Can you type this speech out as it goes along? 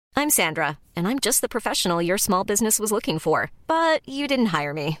I'm Sandra, and I'm just the professional your small business was looking for. But you didn't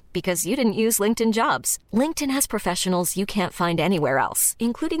hire me because you didn't use LinkedIn Jobs. LinkedIn has professionals you can't find anywhere else,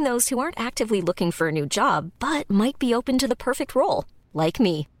 including those who aren't actively looking for a new job, but might be open to the perfect role, like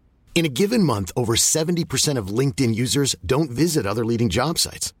me. In a given month, over 70% of LinkedIn users don't visit other leading job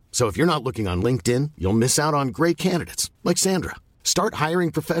sites. So if you're not looking on LinkedIn, you'll miss out on great candidates like Sandra. Start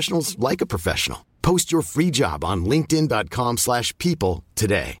hiring professionals like a professional. Post your free job on linkedin.com/people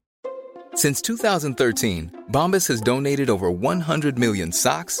today. Since 2013, Bombas has donated over 100 million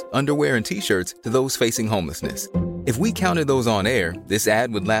socks, underwear, and T-shirts to those facing homelessness. If we counted those on air, this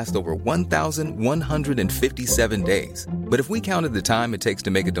ad would last over 1,157 days. But if we counted the time it takes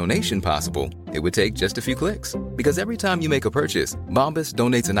to make a donation possible, it would take just a few clicks. Because every time you make a purchase, Bombas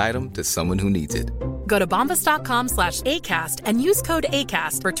donates an item to someone who needs it. Go to bombas.com/ACAST and use code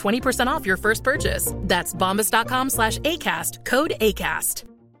ACAST for 20% off your first purchase. That's bombas.com/ACAST, code ACAST.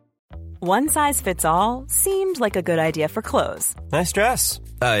 One size fits all seemed like a good idea for clothes. Nice dress.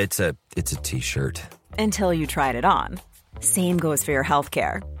 It's a t-shirt. Until you tried it on. Same goes for your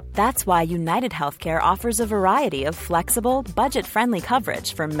healthcare. That's why United Healthcare offers a variety of flexible, budget-friendly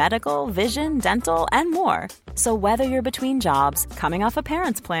coverage for medical, vision, dental, and more. So whether you're between jobs, coming off a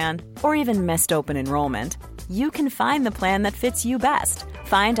parent's plan, or even missed open enrollment, you can find the plan that fits you best.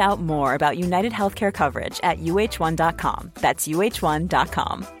 Find out more about United Healthcare coverage at uh1.com. That's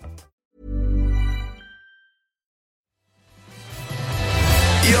uh1.com.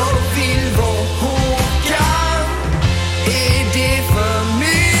 Jag vill vara Håkan. Är det för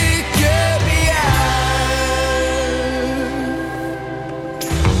mycket begär?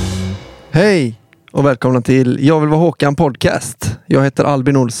 Hej och välkomna till Jag vill vara Håkan podcast. Jag heter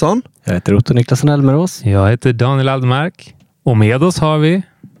Albin Olsson. Jag heter Otto Niklasson Elmerås. Jag heter Daniel Aldmark. Och med oss har vi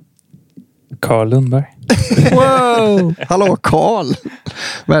Carl Lundberg. Wow! Hallå Carl!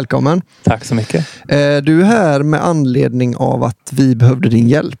 Välkommen. Tack så mycket. Du är här med anledning av att vi behövde din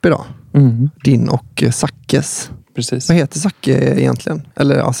hjälp idag. Din och Sackes. Precis. Vad heter Sacke egentligen?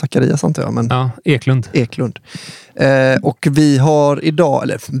 Eller ja, Zacharias antar jag. Men... Ja, Eklund. Och vi har idag,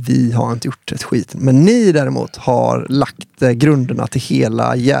 eller vi har inte gjort ett skit, men ni däremot har lagt grunderna till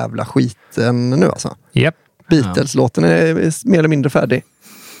hela jävla skiten nu alltså. Japp. Beatles-låten är mer eller mindre färdig.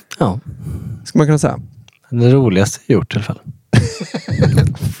 Ja. Ska man kunna säga. Det roligaste jag gjort i alla fall.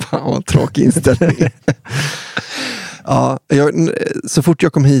 Fan vad tråkig inställning. Ja, så fort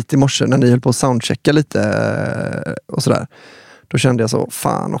jag kom hit i morse när ni höll på att soundchecka lite och sådär, då kände jag så,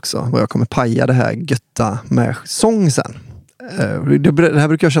 fan också, vad jag kommer paja det här götta med sång sen. Det här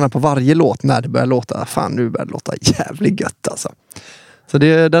brukar jag känna på varje låt när det börjar låta, fan nu börjar det låta jävligt gött alltså. Så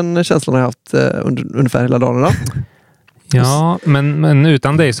den känslan har jag haft ungefär hela dagen idag. Ja, men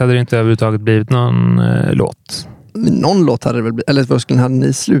utan dig så hade det inte överhuvudtaget blivit någon låt. Någon låt hade det väl blivit, eller vad skulle hade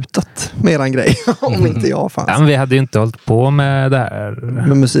ni slutat med eran grej om inte jag fanns? Ja, men vi hade ju inte hållit på med det här.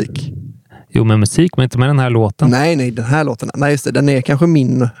 Med musik? Jo, med musik, men inte med den här låten. Nej, den här låten. Nej, just det. Den är kanske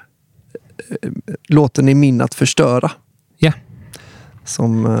min... låten är min att förstöra. Ja.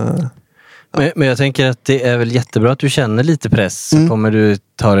 Som... Men jag tänker att det är väl jättebra att du känner lite press. Så kommer du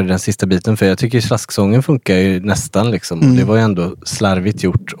ta dig den sista biten. För jag tycker ju slasksången funkar ju nästan liksom. Det var ju ändå slarvigt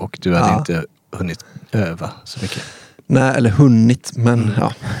gjort. Och du hade inte hunnit öva så mycket. Nej, eller hunnit, men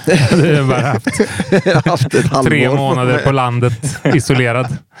ja. Det har bara haft ett halvår. 3 månader på landet,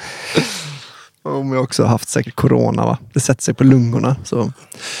 isolerad. Och jag också har haft säkert corona, va? Det sätter sig på lungorna. Så.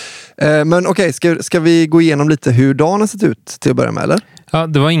 Men okej, ska vi gå igenom lite hur dagen har sett ut till att börja med, eller? Ja,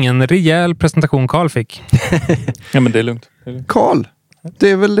 det var ingen rejäl presentation Carl fick. Ja, men det är lugnt. Carl,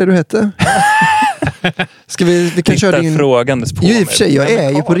 det är väl det du heter? Ska vi kan köra din... frågandes på mig. I och för sig, jag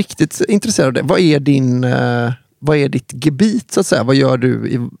är ju på riktigt intresserad av det. Vad är ditt gebit, så att säga? Vad gör du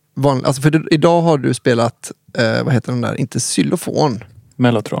i vanlig... Alltså, för idag har du spelat, vad heter den där? Inte xylofon.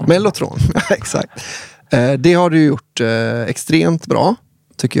 Mellotron, exakt. Det har du gjort extremt bra,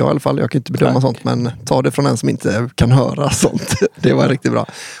 tycker jag i alla fall. Jag kan inte bedöma sånt, men ta det från en som inte kan höra sånt. Det var riktigt bra.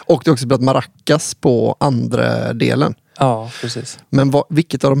 Och du har också spelat maracas på andra delen. Ja, precis. Men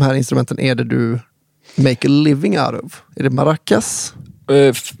vilket av de här instrumenten är det du make a living out of? Är det maracas?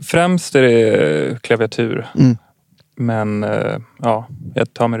 Främst är det klaviatur. Men ja,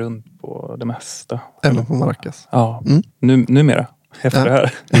 jag tar mig runt på det mesta. Även på maracas? Ja, numera. Efter det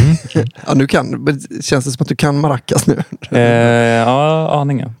här. Ja, nu känns det som att du kan maracas nu. Ja,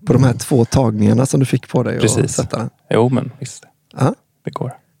 aningen. På de här 2 tagningarna som du fick på dig. Precis. Och sätta den. Jo, men visst. Det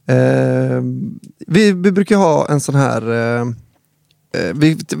går. Vi brukar ha en sån här...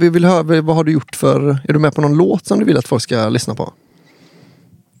 vi vill höra, vad har du gjort för... Är du med på någon låt som du vill att folk ska lyssna på?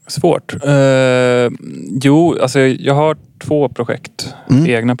 Svårt. Jo, alltså jag har 2 projekt.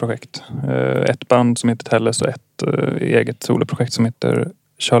 Egna projekt. Ett band som heter Telles och ett eget soloprojekt som heter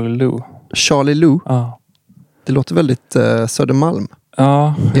Charlie Lou. Charlie Lou? Ja. Det låter väldigt Södermalm.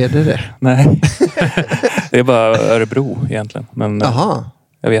 Ja. Är det? Nej. Det är bara Örebro egentligen. Men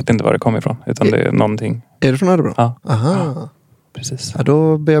jag vet inte var det kommer ifrån. Utan det är någonting. Är du från Örebro? Ja. Aha. Precis. Ja,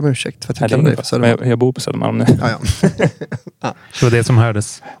 då ber jag om ursäkt för att jag kallar dig för Södermalm. Jag bor på Södermalm nu. Ja. Det var det som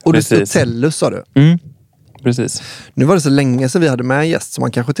hördes. Och du stod Tellus, sa du? Precis. Nu var det så länge sedan vi hade med en gäst, så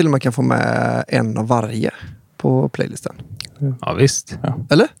man kanske till och med kan få med en av varje på playlisten. Ja, visst. Ja.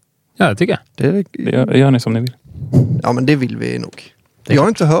 Eller? Ja, det tycker jag. Det gör ni som ni vill. Ja, men det vill vi nog. Jag har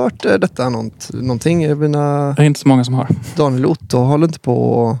inte hört detta någonting. Det är inte så många som har. Daniel Otto håller inte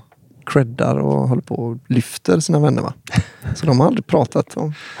på och creddar och håller på och lyfter sina vänner, va? Så de har aldrig pratat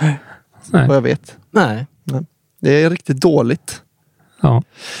om vad jag vet. Nej. Det är riktigt dåligt. Ja.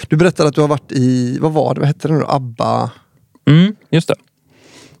 Du berättade att du har varit i, vad hette det nu då? ABBA? Just det.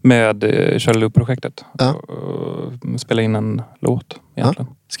 Med Charlie Lou-projektet. Ja. Spela in en låt egentligen.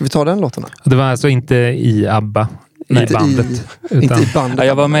 Ja. Ska vi ta den låten då? Det var alltså inte i ABBA. Nej, i bandet. Inte i bandet. Ja,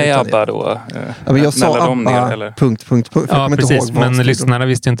 jag var med i ABBA då. Ja, men jag sa ABBA, eller? punkt. Ja, precis. Men lyssnarna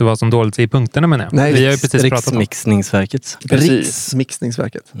visste inte vad som dåligt i punkterna, menar jag. Nej, vi har ju precis pratat om. Riksmixningsverket.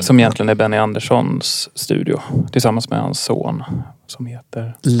 Riksmixningsverket. Som egentligen är Benny Anderssons studio. Tillsammans med hans son. Som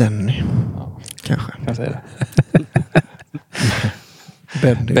heter... Lenny. Ja. Kanske. Kan jag säga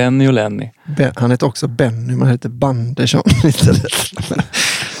det? Benny och Lenny. Han heter också Benny, man heter Bandersson.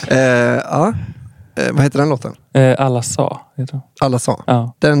 Ja. Vad heter den låten? Alla sa. Alla sa.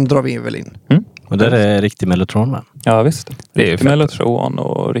 Ja. Den drar vi väl in. Och där är riktig mellotron, va? Ja, visst. Det är riktig mellotron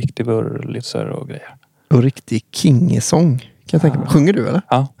och riktig Wurlitzer och grejer. Och riktig kingesång, kan jag tänka mig. Sjunger du, eller?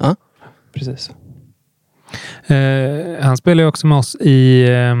 Ja. Precis. Han spelar ju också med oss i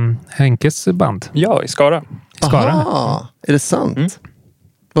Henkes band. Ja, i Skara. Aha, är det sant?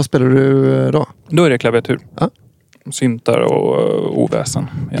 Vad spelar du då? Då är det klaviatur. Ja. Syntar och oväsen.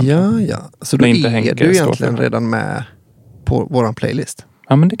 Ja. Så då inte är Henke du egentligen redan med på våran playlist.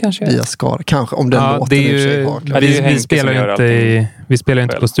 Ja, men det kanske är. Via Skara. Kanske, om den låten det är ju, vi spelar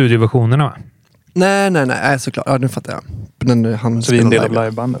inte på studioversionerna, va? Nej, såklart. Ja, nu fattar jag. Han så vi är en del av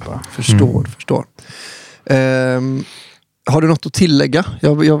livebandet bara. Förstår. Har du något att tillägga?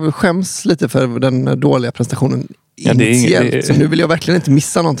 Jag skäms lite för den dåliga prestationen initiellt. Så nu vill jag verkligen inte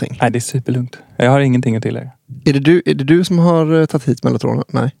missa någonting. Nej, det är superlugnt. Jag har ingenting att tillägga. Är det du som har tagit hit mellotronen?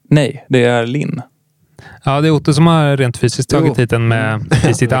 Nej, det är Linn. Ja, det är Otto som har rent fysiskt tagit hit den med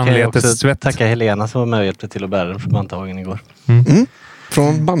i sitt anletes svett. Tacka Helena som var med och hjälpte till att bära den från Bandhagen igår.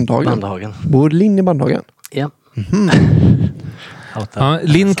 Från Bandhagen? Bor Linn i Bandhagen? Ja. Ja,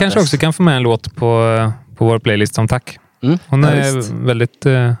 Linn kanske också kan få med en låt på vår playlist som tack. Hon är väldigt,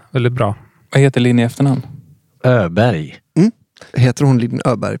 väldigt bra. Vad heter Linn i efternamn? Öberg. Heter hon Linn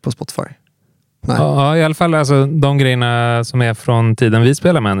Öberg på Spotify? Nej. Ja, i alla fall alltså, de grejerna som är från tiden vi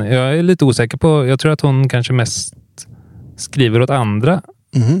spelar med henne. Jag är lite osäker på, jag tror att hon kanske mest skriver åt andra.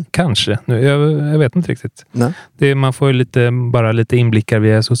 Kanske. Jag vet inte riktigt. Man får ju bara lite inblickar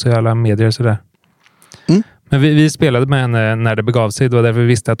via sociala medier och sådär. Men vi spelade med henne när det begav sig. Det var därför vi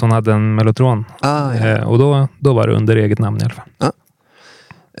visste att hon hade en mellotron. Och då var det under eget namn i alla fall.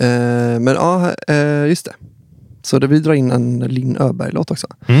 Men just det. Så vi drar in en Linn Öberg-låt också.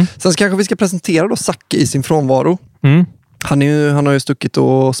 Sen kanske vi ska presentera då Zacke i sin frånvaro. Han har ju stuckit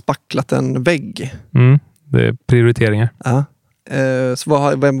och spacklat en vägg. Det är prioriteringar. Ja.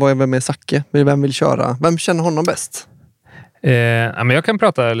 Så vem är Zacke? Vem vill köra? Vem känner honom bäst? Men jag kan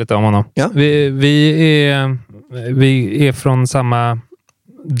prata lite om honom. Ja. Vi är från samma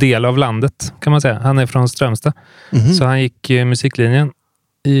del av landet, kan man säga. Han är från Strömstad. Så han gick musiklinjen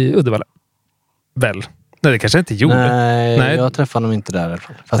i Uddevalla. Väl? Nej, det kanske inte gjorde. Nej, jag träffade honom inte där i alla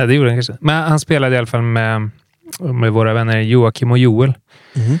fall. Nej, det gjorde han kanske. Men han spelade i alla fall med våra vänner Joakim och Joel.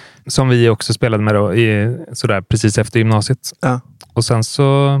 Som vi också spelade med då sådär precis efter gymnasiet. Ja. Och sen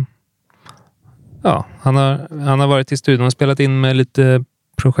så han har varit i studion och spelat in med lite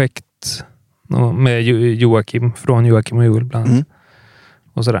projekt med Joakim, från Joakim och Joel bland annat.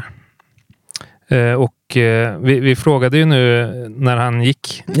 Och sådär. Och vi frågade ju nu när han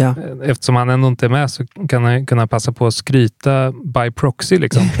gick, eftersom han ändå inte är med, så kan han kunna passa på att skryta by proxy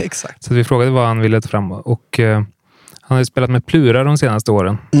liksom. Exakt. Så vi frågade vad han ville ta fram, och han har spelat med Plura de senaste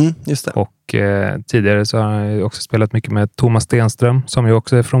åren. Just det. Och tidigare så har han också spelat mycket med Thomas Stenström, som ju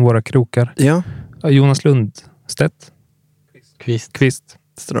också är från våra krokar. Ja. Jonas Lundstedt. Kvist.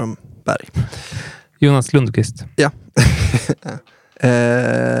 Strömberg. Jonas Lundqvist. Ja.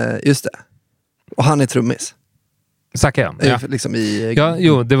 Just det. Och han är trummis. Zacke, ja. Liksom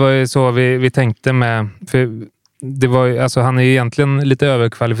det var ju så vi tänkte med, för det var ju, alltså han är ju egentligen lite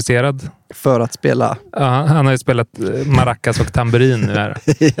överkvalificerad. För att spela? Ja, han har ju spelat maracas och tamburin nu här.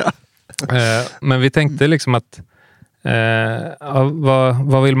 Ja. Men vi tänkte liksom att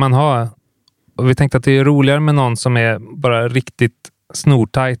vad vill man ha? Och vi tänkte att det är roligare med någon som är bara riktigt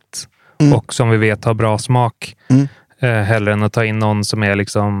snortajt och som vi vet har bra smak. Hellre än att ta in någon som är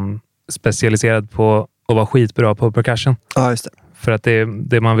liksom specialiserad på att vara skitbra på percussion. Ja, just det. För att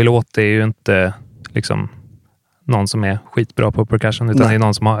det man vill åt är ju inte liksom någon som är skitbra på percussion, utan det är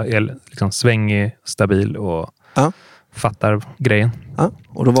någon som är liksom svängig, stabil och fattar grejen. Ja,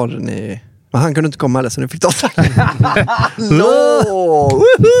 och då valde ni... Men han kunde inte komma heller, så ni fick ta det.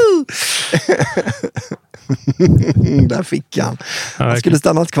 Där fick han. Han skulle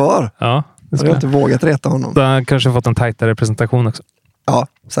stannat kvar. Ja, jag har inte vågat reta honom. Då har han kanske fått en tajtare presentation också. Ja,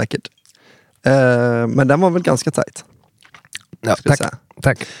 säkert. Men den var väl ganska tajt. Ja,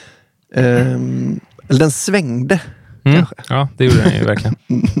 tack. Eller den svängde. Kanske. Ja, det gjorde den ju verkligen.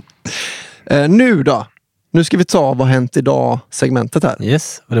 Nu då? Nu ska vi ta vad hänt idag-segmentet här.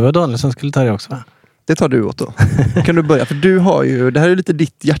 Yes, och det var Daniel som skulle ta det också, va? Det tar du åt då. Kan du börja? För du har ju, det här är lite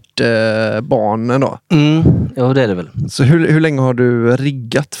ditt hjärtebarn ändå. Ja, det är det väl. Så hur länge har du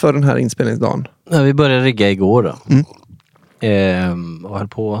riggat för den här inspelningsdagen? Ja, vi började rigga igår då. Och höll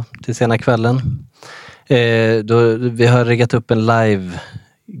på till sena kvällen. Vi har riggat upp en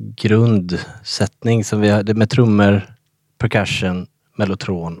live-grundsättning som vi hade med trummor, percussion,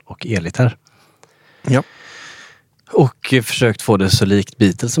 mellotron och elgitarr. Ja. Och försökt få det så likt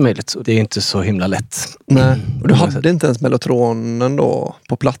Beatles som möjligt. Och det är inte så himla lätt. Nej, och du hade inte ens mellotronen då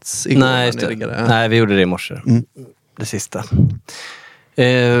på plats igår? Nej, Nej, vi gjorde det i morse. Det sista.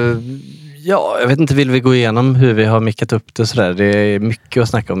 Ja, jag vet inte, vill vi gå igenom hur vi har mickat upp det sådär? Det är mycket att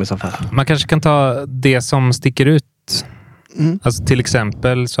snacka om i så fall. Man kanske kan ta det som sticker ut. Alltså till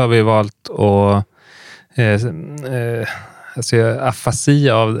exempel så har vi valt att afasi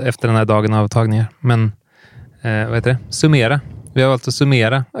efter den här dagen av tagningar. Men vad heter det? Summera. Vi har valt att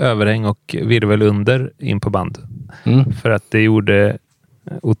summera överhäng och virvel under in på band. För att det gjorde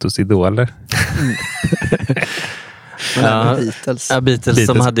Ottos idoler. Beatles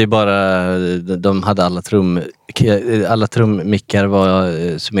som hade ju bara, de hade alla trummickar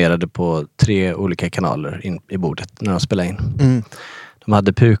var summerade på 3 olika kanaler in i bordet när de spelade in. De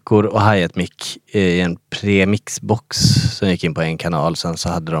hade pukor och hi-hat-mick i en premixbox som gick in på en kanal. Sen så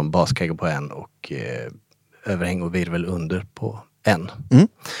hade de baskagge på en och överhäng och virvel under på en.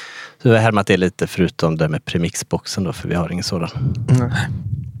 Så vi har härmat det lite förutom det med premixboxen då, för vi har ingen sådan.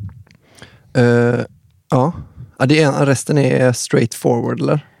 Ja, resten är straight forward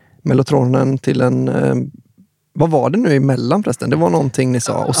eller? Mellotronen till en... vad var det nu emellan förresten? Det var någonting ni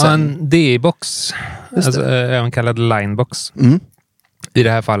sa. Och sen... En D-box. Alltså, även kallad linebox. I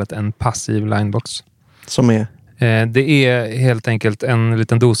det här fallet en passiv linebox. Som är? Det är helt enkelt en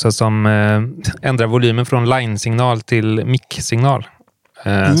liten dosa som ändrar volymen från line-signal till mic-signal.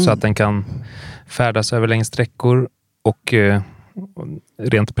 Så att den kan färdas över längre sträckor och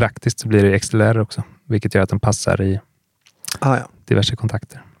rent praktiskt så blir det XLR också. Vilket gör att den passar i diverse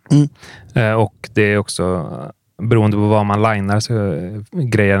kontakter. Och det är också beroende på vad man linar så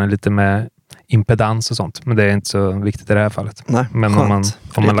grejer den lite med impedans och sånt. Men det är inte så viktigt i det här fallet. Nej, men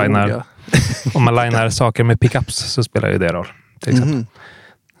om man linar saker med pickups så spelar ju det roll. Till exempel.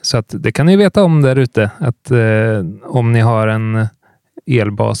 Så att det kan ni veta om där ute. Att om ni har en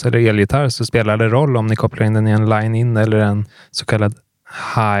elbas eller elgitarr så spelar det roll om ni kopplar in den i en line-in eller en så kallad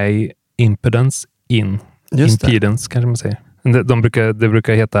high impedance in. Impedance kanske man säger. Det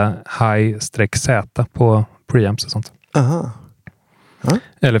brukar heta high-Z på preamps och sånt. Aha.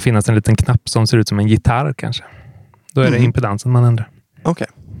 Eller finnas en liten knapp som ser ut som en gitarr kanske. Då är det impedansen man ändrar. Okej.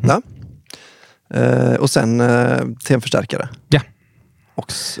 Ja. Och sen till en förstärkare. Ja.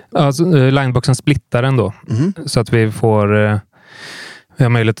 Alltså, lineboxen splittar den då. Så att vi har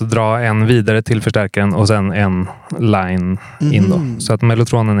möjlighet att dra en vidare till förstärkaren och sen en line in då. Så att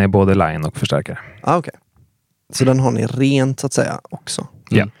mellotronen är både line och förstärkare. Okej. Så den har ni rent så att säga också.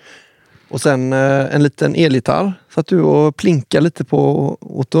 Ja. Och sen en liten elgitarr så att du och plinka lite på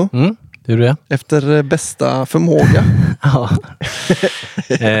Otto. Det är det. Efter bästa förmåga. Ja.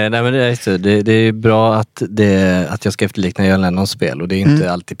 Nej, men det är bra att jag ska efterlikna John Lennons spel och det är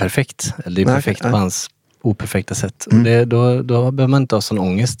inte alltid perfekt. Eller det är perfekt på hans operfekta sätt. Och då behöver man inte ha sån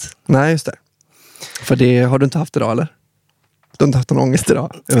ångest. Nej, just det. För det har du inte haft idag, eller? Du har inte haft någon ångest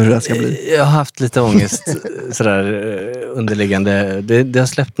idag över hur det ska bli? Jag har haft lite ångest sådär underliggande. Det har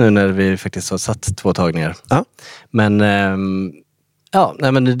släppt nu när vi faktiskt har satt 2 tagningar. Ja. Men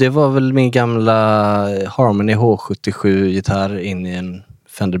men det var väl min gamla Harmony H77-gitarr in i en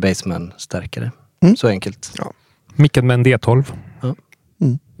Fender Bassman-stärkare. Så enkelt. Ja. Mickad med en D12. Ja.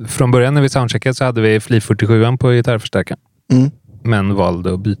 Från början när vi soundcheckade så hade vi FLI 47 på gitarrförstärkaren. Men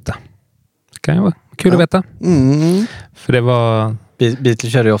valde att byta. Det kan ju vara kul att veta. För det var...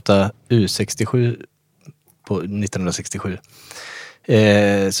 Beatles körde ju ofta U67 på 1967.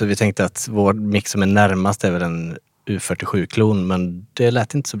 Så vi tänkte att vår mix som är närmast är väl en U47-klon, men det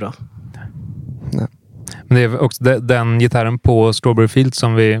lät inte så bra. Nej. Men det är också den gitarren på Strawberry Fields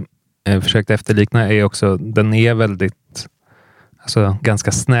som vi försökte efterlikna är också, den är väldigt alltså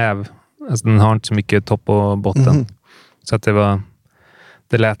ganska snäv. Alltså den har inte så mycket topp och botten. Så att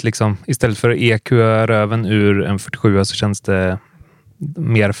det lät liksom, istället för att EQ röven ur en 47 så känns det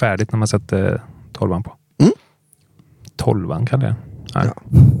mer färdigt när man sätter 12an på. 12an kallar jag. Ja.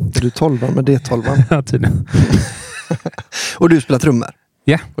 Är du 12an med D12an? Ja, tydligen. Och du spelar trummor?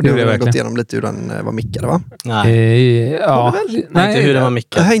 Ja, och det har vi gått igenom lite hur den var mickad, va? Nej. Ja. Nej, inte hur den var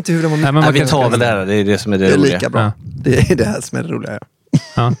mickad. Nej, inte hur den var mickad. Nej, vi tar väl det här. Det är det som är det roliga. Det är lika bra. Ja. Det är det här som är det roliga.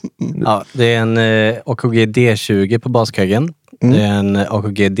 Ja. Ja, det är en AKG D20 på baskaggen. Det är en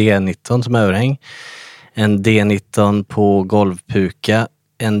AKG D19 som överhäng. En D19 på golvpuka.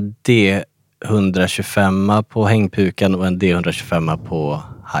 En D125 på hängpukan och en D125 på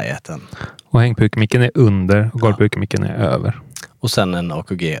hi-haten. Och hängpukemicken är under och golvpukemicken är över. Och sen en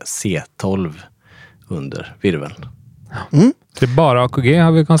AKG C12 under virveln. Det är bara AKG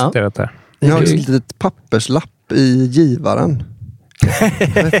har vi konstaterat här. Jag har ett litet papperslapp i givaren. Vad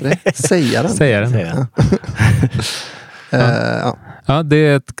heter det? Sägaren. Ja, det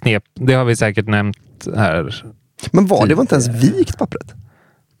är ett knep. Det har vi säkert nämnt här. Men det var inte ens vikt pappret?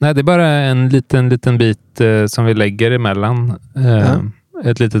 Nej, det är bara en liten bit som vi lägger emellan.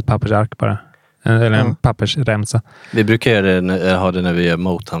 Ett litet pappersark bara. Eller en pappersremsa. Vi brukar ha det när vi gör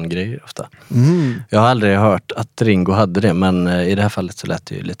Motown-grejer ofta. Jag har aldrig hört att Ringo hade det, men i det här fallet så lät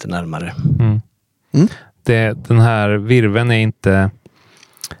det ju lite närmare. Den här virveln är inte...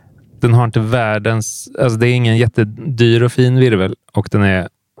 Den har inte världens... Alltså det är ingen jättedyr och fin virvel. Och den är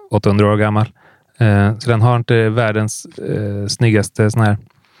 800 år gammal. Så den har inte världens snyggaste sån här...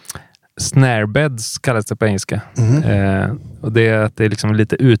 Snarebeds kallas det på engelska. Och det är att det är liksom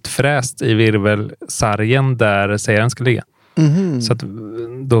lite utfräst i virvelsargen där sägaren ska ligga. Så att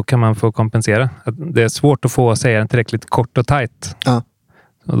då kan man få kompensera. Att det är svårt att få sägaren tillräckligt kort och tajt. Ja.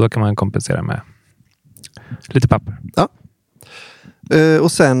 Och då kan man kompensera med lite papper. Ja.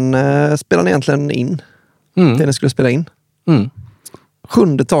 Och sen spelar ni egentligen in det ni skulle spela in.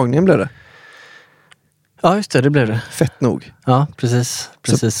 7:e tagningen blev det. Ja, just det blev det. Fett nog. Ja, precis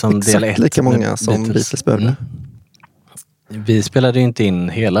som del 1. Exakt lika många som Beatles behövde. Vi spelade ju inte in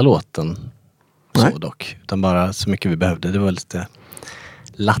hela låten så dock. Utan bara så mycket vi behövde. Det var lite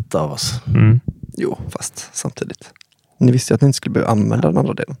latt av oss. Jo, fast samtidigt. Ni visste ju att ni inte skulle behöva använda den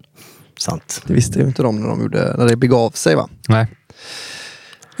andra delen. Sant. Det visste ju inte de när det begav sig, va? Nej.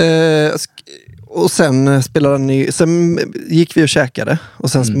 Och sen spelade ni... Sen gick vi och käkade.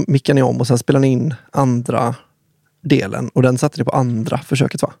 Och sen mickade ni om. Och sen spelade ni in andra delen. Och den satte ni på andra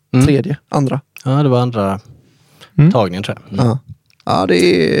försöket, va? Tredje, andra. Ja, det var andra tagningen, tror jag. Ja, det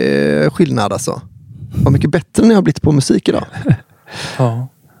är skillnad alltså. Vad mycket bättre ni har blivit på musik idag. Ja,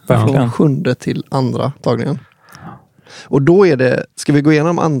 verkligen. Från 7:e till andra tagningen. Och då är det... Ska vi gå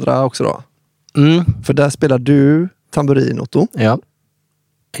igenom andra också då? För där spelar du tamburin, Otto. Ja.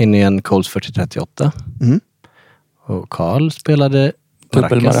 In i en Coles 4038. Och Carl spelade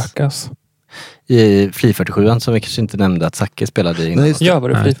Maracas. I FLI 47 som vi kanske inte nämnde att Zacke spelade i. Ja, var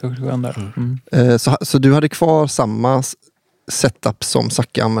det FLI 47 där. Så du hade kvar samma setup som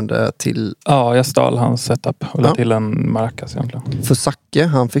Zacke använde till... Ja, jag stal hans setup och la till en Maracas egentligen. För Zacke,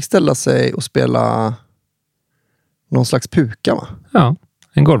 han fick ställa sig och spela någon slags puka, va? Ja,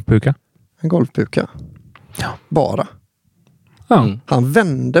 en golvpuka. En golvpuka. Ja. Bara. Ja. Han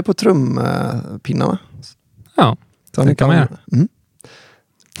vände på trumpinnarna. Ja, så det kan man göra.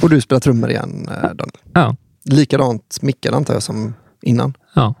 Och du spelar trummor igen, Daniel. Ja. Likadant mickad antar jag som innan.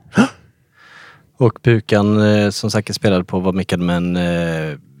 Ja. Och pukan som Zacke spelade på var mickad med en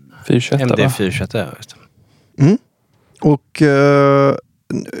MD 421. Och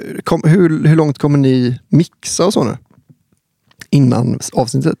hur långt kommer ni mixa och så nu? Innan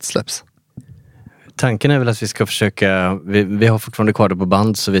avsnittet släpps? Tanken är väl att vi ska försöka, vi har fortfarande kvar det på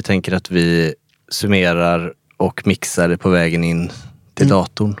band så vi tänker att vi summerar och mixar det på vägen in till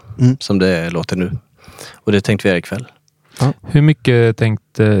datorn som det låter nu. Och det tänkte vi göra ikväll. Ja. Hur mycket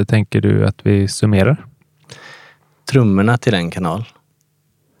tänker du att vi summerar? Trummorna till en kanal.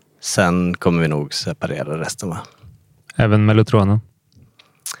 Sen kommer vi nog separera resten, va? Även mellotronen?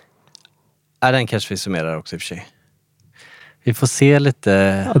 Ja, den kanske vi summerar också i och för sig. Vi får se lite...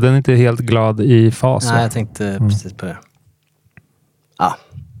 Ja, den är inte helt glad i fas. Nej, jag tänkte precis på det. Ja.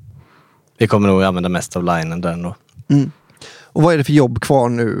 Vi kommer nog använda mest av linen där ändå. Och vad är det för jobb kvar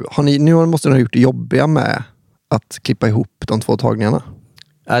nu? Nu måste ni ha gjort det jobbiga med att klippa ihop de 2 tagningarna.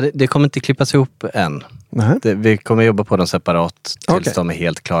 Ja, det kommer inte klippas ihop än. Vi kommer jobba på dem separat tills de är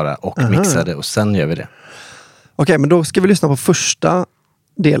helt klara och mixade, och sen gör vi det. Okej, men då ska vi lyssna på första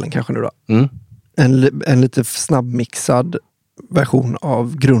delen kanske nu då. En lite snabbmixad version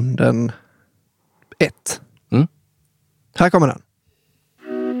av grunden 1. Här kommer den.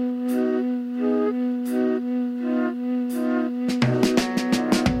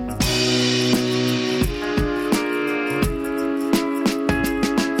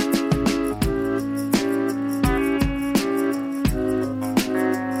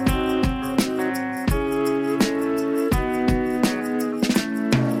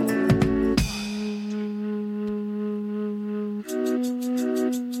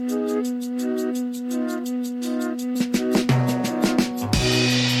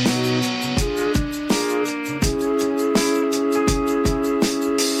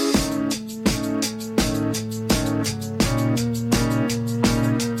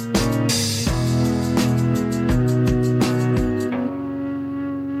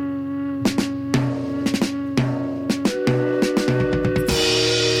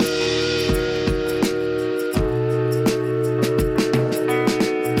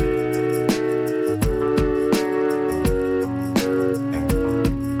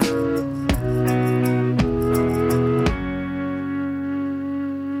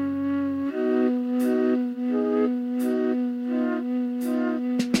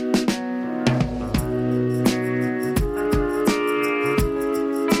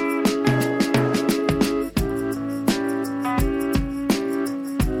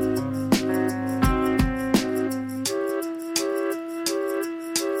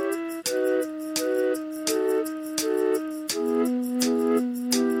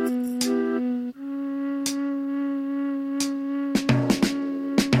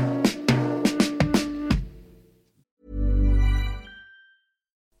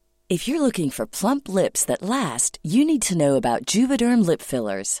 If you're looking for plump lips that last, you need to know about Juvederm lip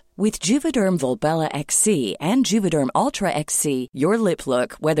fillers. With Juvederm Volbella XC and Juvederm Ultra XC, your lip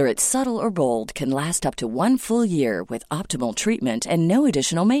look, whether it's subtle or bold, can last up to 1 full year with optimal treatment and no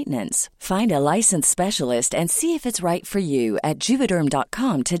additional maintenance. Find a licensed specialist and see if it's right for you at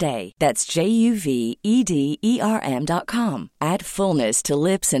Juvederm.com today. That's JUVEDERM.com. Add fullness to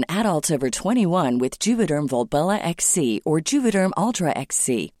lips in adults over 21 with Juvederm Volbella XC or Juvederm Ultra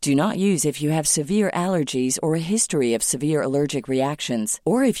XC. Do not use if you have severe allergies or a history of severe allergic reactions,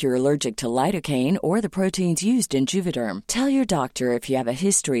 or if you're allergic to lidocaine or the proteins used in Juvederm. Tell your doctor if you have a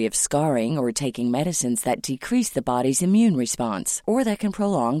history of scarring or taking medicines that decrease the body's immune response or that can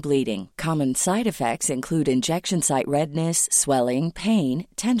prolong bleeding. Common side effects include injection site redness, swelling, pain,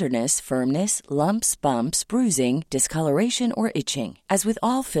 tenderness, firmness, lumps, bumps, bruising, discoloration, or itching. As with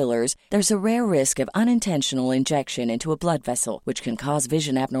all fillers, there's a rare risk of unintentional injection into a blood vessel, which can cause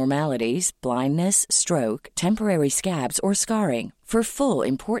vision abnormalities, blindness, stroke, temporary scabs, or scarring. For full,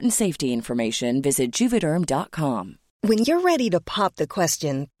 important safety information, visit Juvederm.com. When you're ready to pop the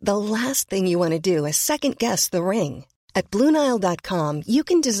question, the last thing you want to do is second-guess the ring. At BlueNile.com, you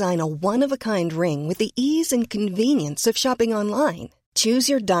can design a one-of-a-kind ring with the ease and convenience of shopping online. Choose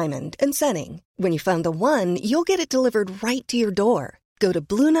your diamond and setting. When you find the one, you'll get it delivered right to your door. Go to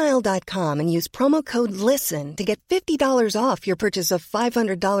BlueNile.com and use promo code LISTEN to get $50 off your purchase of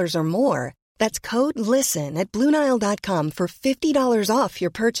 $500 or more. That's code LISTEN at BlueNile.com for $50 off your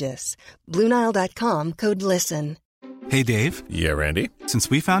purchase. BlueNile.com, code LISTEN. Hey, Dave. Yeah, Randy.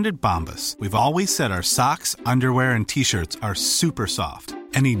 Since we founded Bombas, we've always said our socks, underwear, and T-shirts are super soft.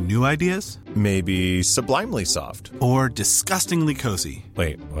 Any new ideas? Maybe sublimely soft. Or disgustingly cozy.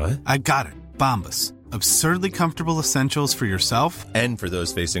 Wait, what? I got it. Bombas. Absurdly comfortable essentials for yourself and for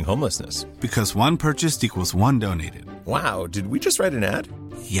those facing homelessness. Because one purchased equals one donated. Wow, did we just write an ad?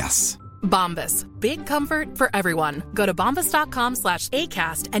 Yes. Bombas. Big comfort for everyone. Go to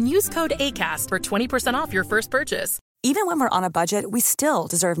bombas.com/ACAST and use code ACAST for 20% off your first purchase. Even when we're on a budget, we still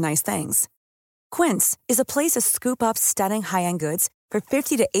deserve nice things. Quince is a place to scoop up stunning high-end goods for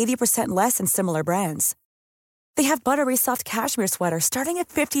 50 to 80% less than similar brands. They have buttery soft cashmere sweaters starting at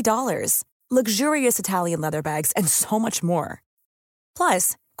 $50, luxurious Italian leather bags, and so much more.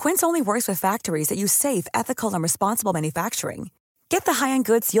 Plus, Quince only works with factories that use safe, ethical, and responsible manufacturing. Get the high-end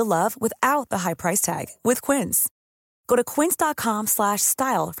goods you'll love without the high price tag with Quince. Go to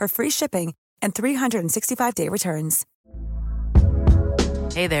quince.com/style for free shipping and 365-day returns.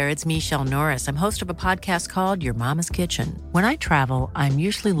 Hey there, it's Michelle Norris. I'm host of a podcast called Your Mama's Kitchen. When I travel, I'm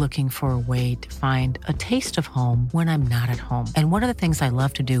usually looking for a way to find a taste of home when I'm not at home. And one of the things I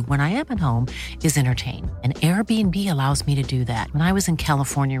love to do when I am at home is entertain. And Airbnb allows me to do that. When I was in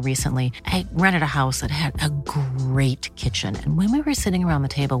California recently, I rented a house that had a great kitchen. And when we were sitting around the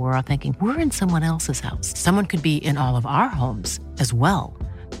table, we were all thinking, we're in someone else's house. Someone could be in all of our homes as well.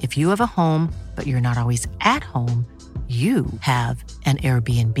 If you have a home, but you're not always at home, you have an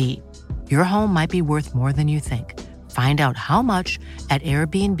Airbnb. Your home might be worth more than you think. Find out how much at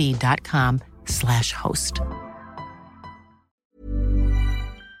airbnb.com/host.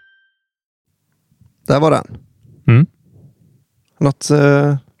 Där var den. Något,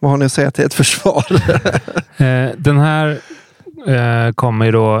 vad har ni att säga till ett försvar? Den här kommer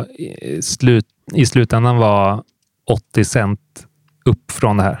ju då i slutändan vara 80 cent upp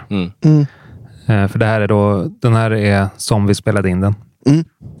från det här. För det här är då, den här är som vi spelade in den.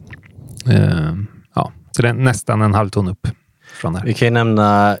 Ja, så det är nästan en halv ton upp från det här. Vi kan ju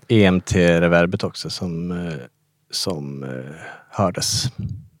nämna EMT-reverbet också som hördes.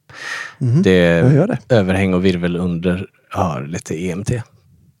 Det överhäng och virvel under har lite EMT.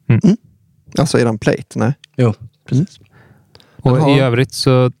 Alltså är den plate? Nej. Jo, precis. Och i övrigt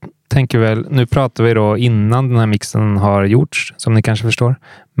så tänker väl, nu pratar vi då innan den här mixen har gjorts, som ni kanske förstår.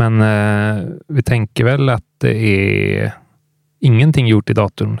 Men vi tänker väl att det är ingenting gjort i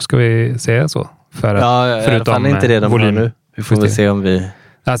datorn. Ska vi säga så? För att, ja, i alla fall inte det de har nu. Vi får väl se om vi...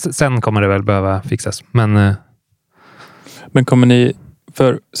 Alltså, sen kommer det väl behöva fixas. Men kommer ni...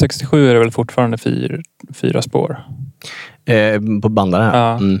 För 67 är det väl fortfarande 4 spår? På bandarna här.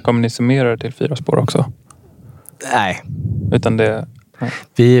 Ja. Kommer ni summera det till 4 spår också? Nej. Utan det... Ja.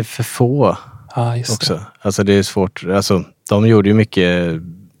 Vi är för få just också. Det. Alltså det är svårt. Alltså, de gjorde ju mycket...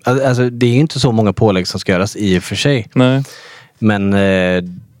 Alltså det är ju inte så många pålägg som ska göras i och för sig. Nej. Men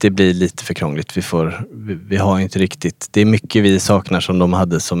det blir lite för krångligt. Vi har inte riktigt... Det är mycket vi saknar som de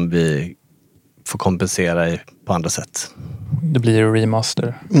hade som vi får kompensera på andra sätt. Det blir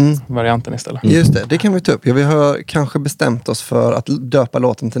remaster-varianten istället. Just det kan vi ta upp. Vi har kanske bestämt oss för att döpa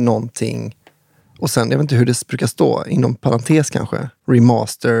låten till någonting. Och sen, jag vet inte hur det brukar stå, inom parentes kanske.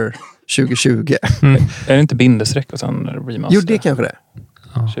 Remaster 2020. Är det inte bindestreck och sen remaster? Jo, det kanske det är.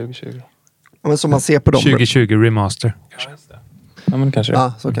 Ja. 2020. Ja, men som man ser på dem. 2020 remaster. Kanske. Ja, men kanske det.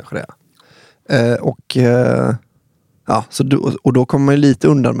 Ja, så kanske det är. Och då kommer man lite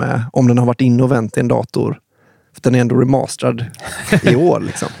undan med om den har varit inne och vänt i en dator. För den är ändå remasterad i år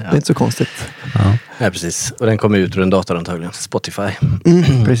liksom. Det är inte så konstigt. Ja, precis. Och den kommer ut ur en dator antagligen. Spotify.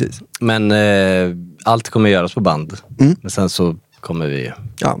 Precis. Men allt kommer göras på band. Men sen så kommer vi...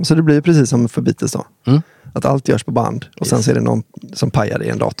 Ja, så det blir precis som för Beatles då. Att allt görs på band. Och sen så är det någon som pajar i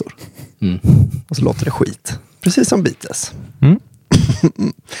en dator. Och så låter det skit. Precis som Beatles.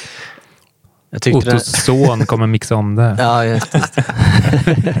 Ottos son kommer mixa om det. Ja, just det.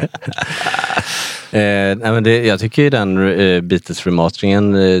 Jag tycker ju den Beatles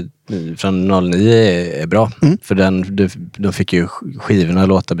remasteringen från 09 är bra. För de fick ju skivorna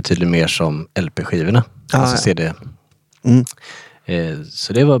låta betydligt mer som LP-skivorna. Alltså CD.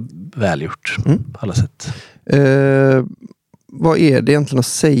 Så det var välgjort på alla sätt. Vad är det egentligen att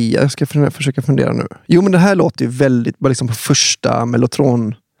säga? Jag ska försöka fundera nu. Jo, men det här låter ju väldigt, bara liksom på första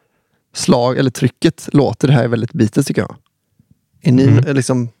mellotronslag eller trycket låter det här väldigt Beatles tycker jag. Är ni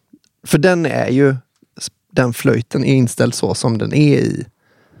liksom, för den är ju, den flöjten är inställd så som den är i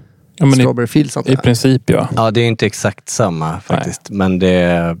Strawberry Fields. I princip, ja. Ja, det är inte exakt samma faktiskt. Nej. Men det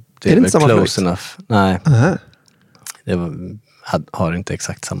är inte samma close flöjt? Enough. Nej. Det har inte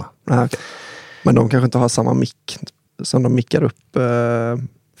exakt samma. Okay. Men de kanske inte har samma mick som de mickar upp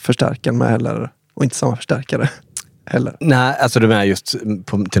förstärkaren med heller. Och inte samma förstärkare heller. Nej, alltså de är just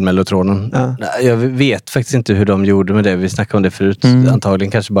till mellotronen. Ja. Jag vet faktiskt inte hur de gjorde med det. Vi snackade om det förut.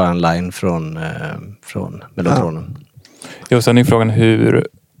 Antagligen kanske bara en line från mellotronen. Jo, sen är frågan hur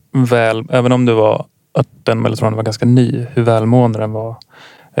väl, även om det var att den mellotronen var ganska ny, hur välmående den var.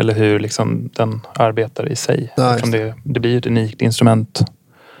 Eller hur liksom den arbetar i sig. Ja, det blir ett unikt instrument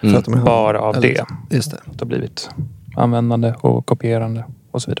för att bara av det. Just det. Det har blivit användande och kopierande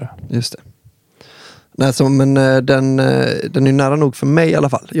och så vidare. Just det. Nej, men den är nära nog för mig i alla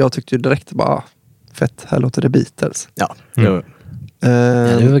fall. Jag tyckte ju direkt bara fett, här låter det Beatles. Ja, det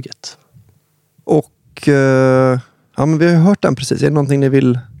var gött. Och men vi har ju hört den precis. Är det någonting ni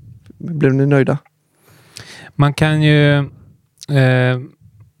vill? Blev ni nöjda? Man kan ju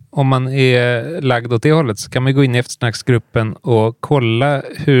om man är lagd åt det hållet så kan man gå in i eftersnacksgruppen och kolla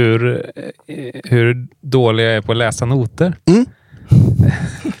hur dålig jag är på att läsa noter.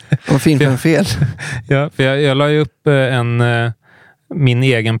 Vad fint för en fel. Ja, för jag la ju upp min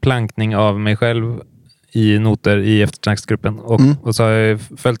egen plankning av mig själv i noter i eftersnacksgruppen. Och så har jag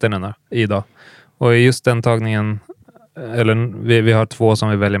följt den ena idag. Och i just den tagningen, eller vi har 2 som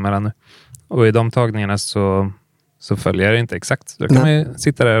vi väljer mellan nu. Och i de tagningarna så följer jag det inte exakt. Då kan man ju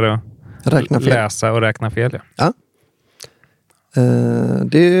sitta där och läsa och räkna fel. Ja.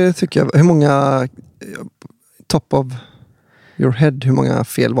 Det tycker jag. Hur många top of your head, hur många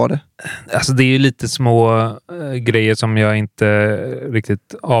fel var det? Alltså det är ju lite små grejer som jag inte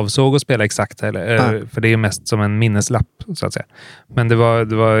riktigt avsåg att spela exakt heller. För det är mest som en minneslapp så att säga. Men det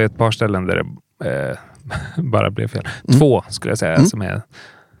var ett par ställen där det bara blev fel. 2 skulle jag säga som är.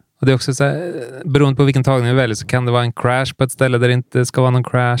 Och det är också så här, beroende på vilken tagning vi väljer så kan det vara en crash på ett ställe där det inte ska vara någon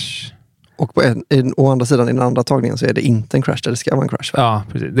crash. Och å andra sidan i den andra tagningen så är det inte en crash där det ska vara en crash. Va? Ja,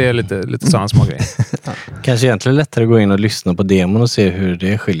 precis. Det är lite sådana små grejer. Kanske egentligen lättare att gå in och lyssna på demon och se hur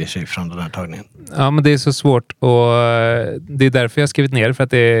det skiljer sig från den här tagningen. Ja, men det är så svårt och det är därför jag har skrivit ner för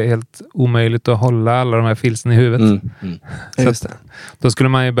att det är helt omöjligt att hålla alla de här filsen i huvudet. Så just det. Då skulle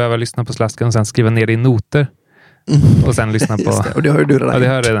man ju behöva lyssna på slasken och sen skriva ner det i noter. Och sen lyssna på... Just det. Och det har ju du redan gjort. Ja, det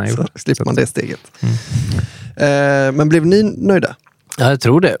har jag redan gjort. Så slipper man det steget. Men blev ni nöjda? Ja, jag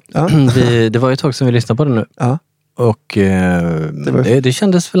tror det. Ja. Det var ju ett tag som vi lyssnade på det nu. Ja. Och det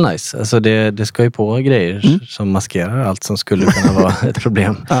kändes väl nice. Alltså det ska ju på grejer som maskerar allt som skulle kunna vara ett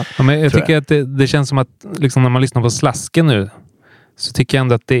problem. Ja, men jag tycker att det känns som att liksom när man lyssnar på slasken nu så tycker jag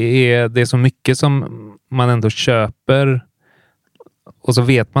ändå att det är så mycket som man ändå köper och så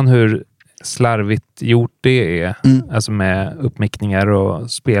vet man hur slarvigt gjort det är. Alltså med uppmickningar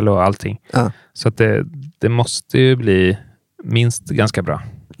och spel och allting. Ja. Så att det måste ju bli minst ganska bra.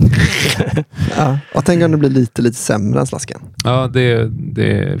 Ja, och tänk om det blir lite sämre än slasken. Ja,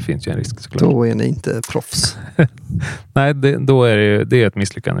 det finns ju en risk såklart. Då är ni inte proffs. Nej, då är det är ett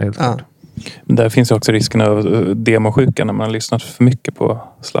misslyckande helt klart. Men där finns ju också risken av demosjuka när man har lyssnat för mycket på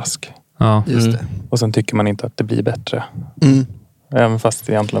slask. Ja, just det. Och sen tycker man inte att det blir bättre. Även fast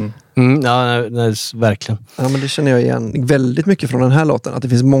egentligen... nej, verkligen. Ja, men det känner jag igen väldigt mycket från den här låten. Att det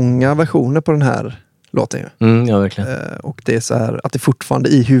finns många versioner på den här låten ju. Ja, verkligen. Och det är så här att det fortfarande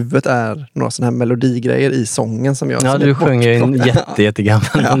i huvudet är några sådana här melodiggrejer i sången som jag... Ja, du sjöng ju en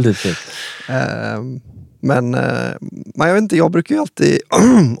jättegammal melodi. Men jag vet inte, jag brukar ju alltid...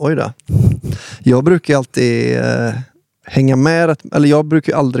 Oj då. Jag brukar ju alltid hänga med... Eller jag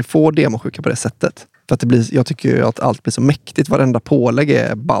brukar ju aldrig få demosjuka på det sättet. För att jag tycker ju att allt blir så mäktigt. Varenda pålägg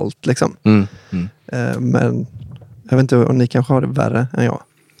är ballt liksom. Men jag vet inte om ni kanske har det värre än jag.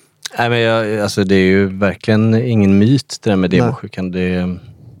 Nej, men alltså det är ju verkligen ingen myt det där med demosjukan. Det är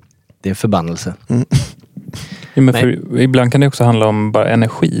en förbannelse. Ja, men ibland kan det också handla om bara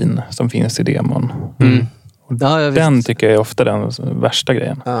energin som finns i demon. Ja, den tycker jag är ofta den värsta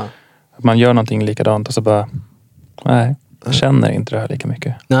grejen. Ja. Att man gör någonting likadant och så bara... Nej, jag känner inte det här lika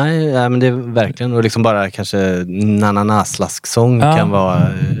mycket. Nej, men det är verkligen... Och liksom bara kanske nananaslask-sång kan vara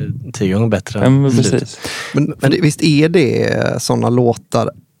 10 gånger bättre. Ja, precis. Men visst är det sådana låtar...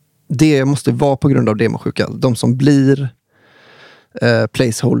 Det måste vara på grund av demosjuka. De som blir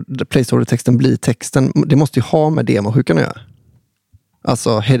placeholder-texten blir texten. Det måste ju ha med demosjukan att göra.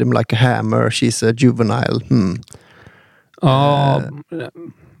 Alltså, hit him like a hammer, she's a juvenile. Ja,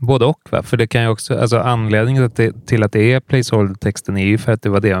 både och va? För det kan ju också, alltså anledningen till att det är placeholder-texten är ju för att det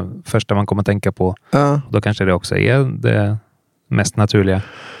var det första man kommer att tänka på. Då kanske det också är det mest naturliga.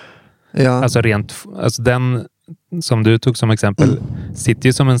 Ja. Alltså alltså den som du tog som exempel sitter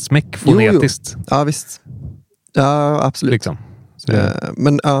ju som en smäck fonetiskt. Jo. Ja, visst. Ja, absolut. Liksom.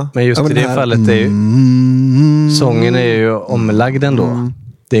 Men just i det fallet är ju sången är ju omlagd ändå.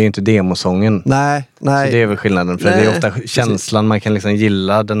 Det är ju inte demosången. Nej. Så det är väl skillnaden. För det är ofta känslan man kan liksom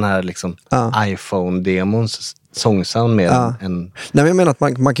gilla den här liksom iPhone-demons sångsound mer än... Nej, men jag menar att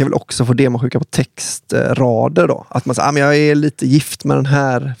man kan väl också få demosjuka på textrader då. Att man säger, men jag är lite gift med den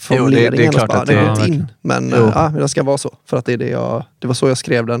här formuleringen. Det är klart att det går inte in. Men det ska vara så. För att det var så jag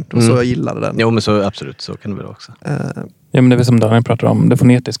skrev den. Det var så jag gillade den. Jo, men så absolut. Så kan det väl också. Ja, men det är väl som Daniel pratar om, det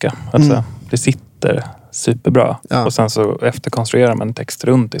fonetiska. Alltså, det sitter superbra. Ja. Och sen så efterkonstruerar man text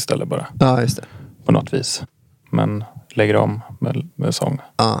runt istället bara. Ja, just det. På något vis. Men lägger om med sång.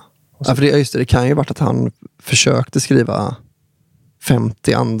 Ja, för det kan ju varit att han försökte skriva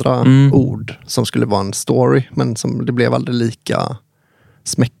 50 andra ord som skulle vara en story. Men som det blev aldrig lika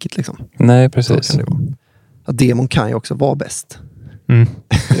smäckigt liksom. Nej, precis. Att demon kan ju också vara bäst.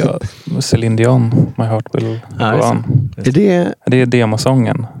 Ja, Celine Dion, My Heart Will Go On. Det är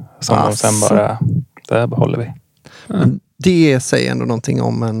demosången som de sen bara, där behåller vi. Det säger ändå någonting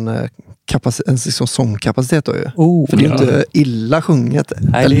om en liksom sångkapacitet då ju. För det är inte illa sjunget.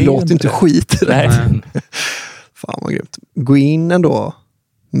 Nej, eller det låter inte skit. Nej. Fan vad grymt. Gå in ändå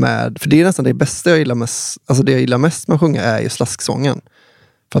med, för det är nästan det bästa jag gillar mest, alltså det jag gillar mest med att sjunga är ju slasksången.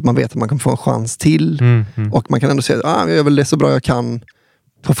 För att man vet att man kan få en chans till. Och man kan ändå säga att jag gör väl det så bra jag kan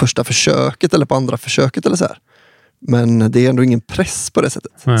på första försöket eller på andra försöket eller så här. Men det är ändå ingen press på det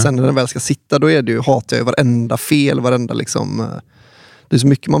sättet. Sen när den väl ska sitta, då är det ju, hatar jag ju varenda fel, varenda liksom, det är så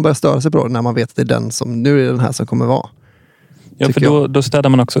mycket man börjar störa sig på när man vet att det är den som, nu är det den här som kommer vara. Ja, för då städar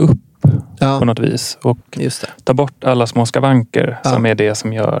man också upp på något vis. Och tar bort alla små skavanker som är det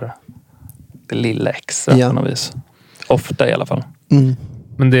som gör det lilla extra på något vis. Ofta i alla fall.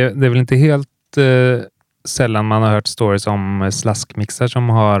 Men det är väl inte helt sällan man har hört stories om slaskmixar som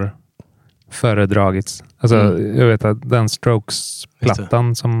har föredragits. Alltså jag vet att den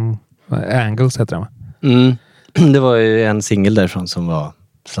Strokes-plattan som Angles heter den, va? Det var ju en singel därifrån som var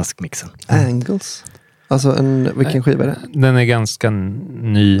slaskmixen. Angles? Alltså vilken skiva är det? Den är ganska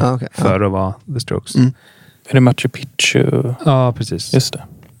ny för att vara The Strokes. Är det Machu Picchu? Ja, precis. Just det.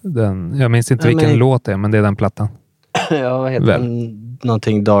 Jag minns inte vilken låt det är, men det är den plattan. Ja, vad heter den?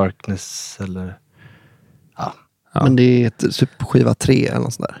 Någonting Darkness eller... Ja. Men det är typ skiva 3 eller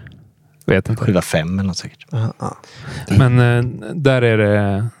något sånt där. Vet inte. Skiva 5 eller något säkert. Men där är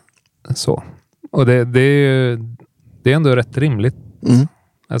det så. Och det är ändå rätt rimligt.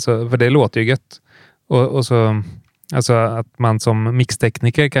 Alltså, för det låter ju gött. Och så, alltså att man som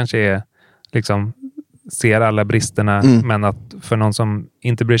mixtekniker kanske är liksom ser alla bristerna, men att för någon som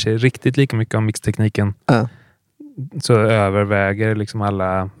inte bryr sig riktigt lika mycket om mixtekniken så överväger liksom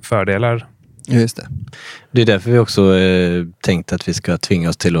alla fördelar. Just det. Det är därför vi också tänkt att vi ska tvinga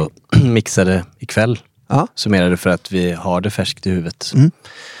oss till att mixa det ikväll. Summera det för att vi har det färskt i huvudet.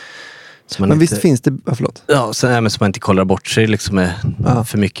 Men visst finns det... förlåt. Ja, så man inte kollar bort sig liksom med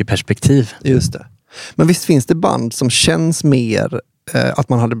för mycket perspektiv. Just det. Men visst finns det band som känns mer att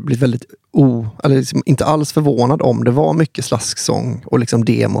man hade blivit väldigt eller liksom inte alls förvånad om det var mycket slasksång och liksom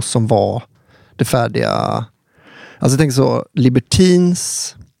demos som var det färdiga. Alltså jag tänker så,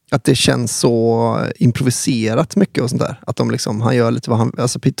 Libertines, att det känns så improviserat mycket och sånt där. Att de liksom, han gör lite vad han,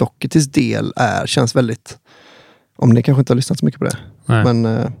 alltså Pete Dohertys del känns väldigt, om ni kanske inte har lyssnat så mycket på det.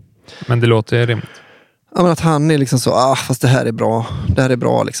 Men det låter ju rimligt. Ja, men att han är liksom så, fast det här är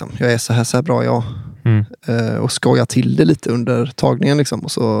bra liksom. Jag är så här bra jag. Och skojar till det lite under tagningen liksom.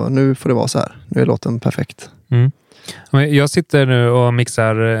 Och så nu får det vara så här. Nu är låten perfekt. Jag sitter nu och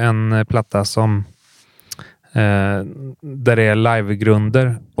mixar en platta som där det är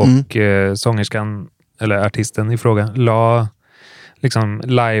livegrunder och sångerskan eller artisten i fråga la liksom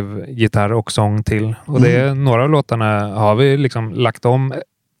live-gitarr och sång till. Och det är några av låtarna har vi liksom lagt om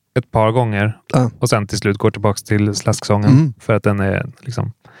ett par gånger och sen till slut går tillbaka till slasksången för att den är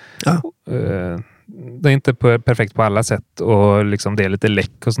liksom det är inte perfekt på alla sätt och liksom det är lite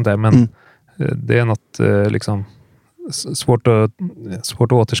läck och sånt där, men det är något liksom svårt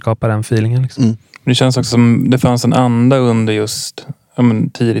att återskapa den feelingen liksom. Det känns också som det fanns en anda under just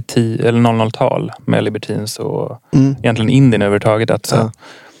tidigt 10 eller 00-tal med Libertines och egentligen Indien överhuvudtaget att så,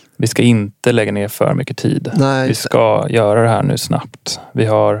 vi ska inte lägga ner för mycket tid. Vi ska göra det här nu snabbt. Vi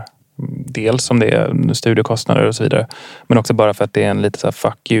har dels som det är studiekostnader och så vidare, men också bara för att det är en lite så här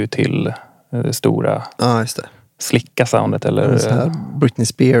fuck you till det stora just det. Slicka soundet eller så här Britney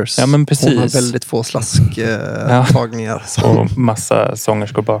Spears. Ja, men precis. Hon har väldigt få slasktagningar. Och massa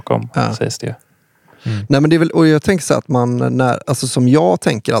sångerskor bakom sägs det. Nej, men det är väl, och jag tänker så att man alltså som jag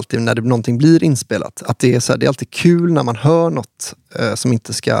tänker alltid när det någonting blir inspelat, att det är så här, det är alltid kul när man hör något som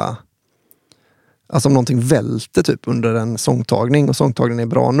inte ska, alltså om någonting välter typ under en sångtagning och sångtagningen är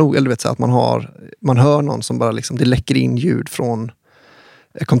bra nog, eller vet så att man hör någon som bara liksom, det läcker in ljud från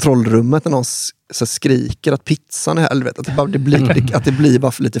kontrollrummet när någon så skriker att pizzan är här, eller vet, att det blir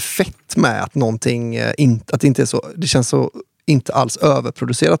bara för lite fett med att någonting att det inte är så, det känns så inte alls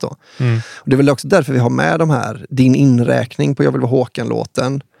överproducerat då. Och det är väl också därför vi har med de här, din inräkning på Jag vill vara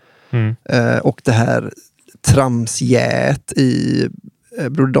Håkan-låten och det här tramsjät i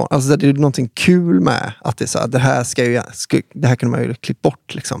Broder Dan. Alltså det är någonting kul med att det är så här, det här kunde man ju klippa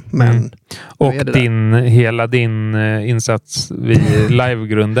bort liksom. Men och hela din insats vid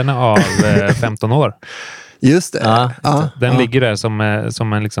livegrunderna av 15 år. Just det. Den ligger där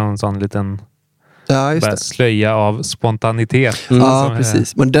som en liksom sån liten slöja av spontanitet. Ja,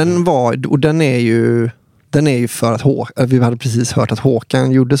 precis. Men den är ju för att vi hade precis hört att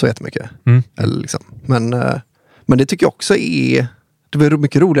Håkan gjorde så jättemycket. Eller liksom. Men det tycker jag också det var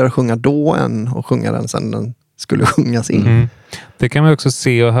mycket roligare att sjunga då än att sjunga den sen den skulle sjungas in. Det kan man också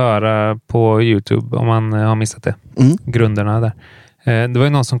se och höra på YouTube om man har missat det. Grunderna där. Det var ju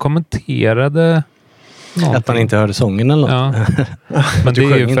någon som kommenterade någonting. Att man inte hörde sången eller något. Ja. Men det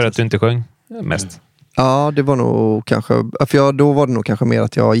är ju för att du inte sjöng mest. Ja, det var nog kanske... För då var det nog kanske mer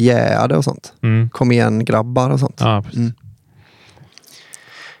att jag jäade och sånt. Kom igen grabbar och sånt. Ja, precis.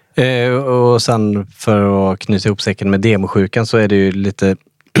 Och sen för att knyta ihop säcken med demosjukan så är det ju lite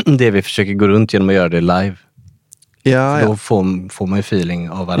det vi försöker gå runt genom att göra det live. Ja, då får man ju feeling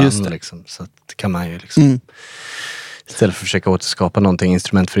av varandra liksom, så att kan man ju liksom istället för att försöka återskapa någonting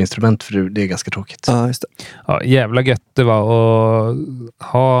instrument för instrument, för det är ganska tråkigt. Ja, just det. Ja, jävla gött det var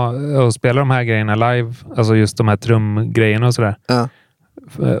att spela de här grejerna live, alltså just de här trumgrejerna och sådär. Ja.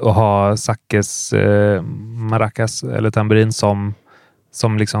 Och ha Zackes maracas eller tamburin som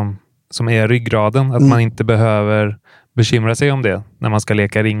är ryggraden, att man inte behöver bekymra sig om det när man ska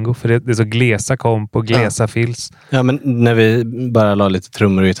leka Ringo, för det är så glesa komp och glesa fills. Ja, men när vi bara la lite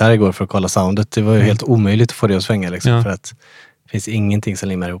trummor och gitarr igår för att kolla soundet, det var ju helt omöjligt att få det att svänga liksom, för att det finns ingenting som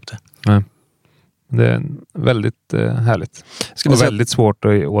limmar ihop det. Nej. Det är väldigt härligt. Och väldigt svårt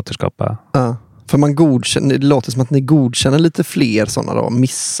att återskapa. Ja. För det låter som att ni godkänner lite fler sådana då,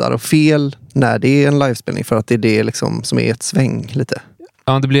 missar och fel när det är en livespelning, för att det är det liksom som är ett sväng lite.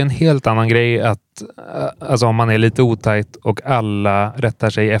 Ja, det blir en helt annan grej att alltså om man är lite otajt och alla rättar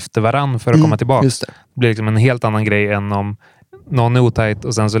sig efter varann för att komma tillbaka. Just det. Det blir liksom en helt annan grej än om någon är otajt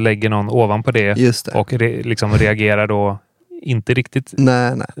och sen så lägger någon ovanpå det, och liksom reagerar då inte riktigt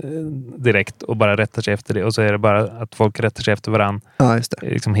direkt och bara rättar sig efter det. Och så är det bara att folk rättar sig efter varann. Ja, just det.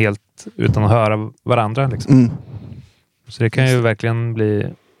 Liksom helt utan att höra varandra. Liksom. Så det kan ju verkligen bli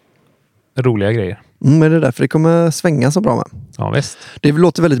roliga grejer. Men det är därför det kommer svänga så bra med. Ja, visst. Det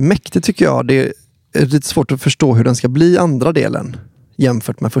låter väldigt mäktigt tycker jag. Det är lite svårt att förstå hur den ska bli andra delen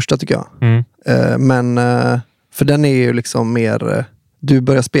jämfört med första tycker jag. Men för den är ju liksom mer... Du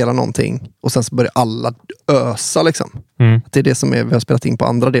börjar spela någonting och sen så börjar alla ösa liksom. Det är det som vi har spelat in på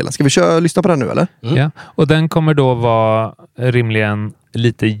andra delen. Ska vi lyssna på den nu eller? Ja, och den kommer då vara rimligen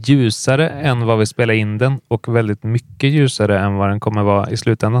lite ljusare än vad vi spelar in den, och väldigt mycket ljusare än vad den kommer vara i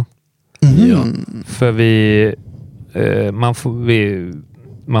slutändan. Ja. För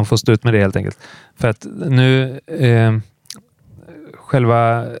man får stå ut med det helt enkelt. För att nu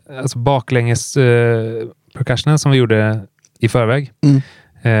själva baklänges percussionen som vi gjorde i förväg,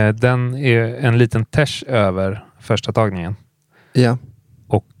 den är en liten täsch över första tagningen. Ja.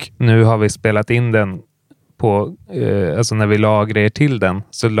 Och nu har vi spelat in den på, alltså när vi la grejer till den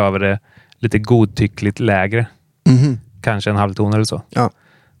så la vi det lite godtyckligt lägre. Kanske en halvton eller så. Ja.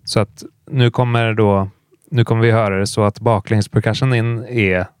 Så att nu kommer vi höra det så att baklängespercussionen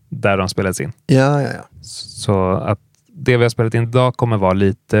är där de spelas in. Ja. Så att det vi har spelat in idag kommer vara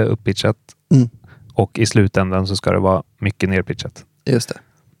lite uppitchat. Och i slutändan så ska det vara mycket nerpitchat. Just det.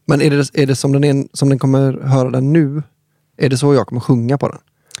 Men är det som den kommer höra den nu? Är det så jag kommer sjunga på den?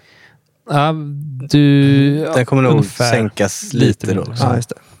 Ja, den kommer nog sänkas lite då. Ja, just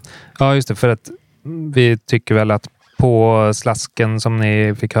det. Ja, just det. För att vi tycker väl att på slasken som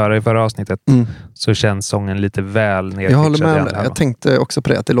ni fick höra i förra avsnittet så känns sången lite väl nerpitchad. Jag håller med om det. Jag tänkte också på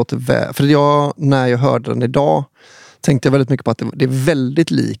det, att det låter väl. För när jag hörde den idag tänkte jag väldigt mycket på att det är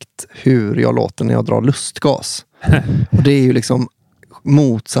väldigt likt hur jag låter när jag drar lustgas. Och det är ju liksom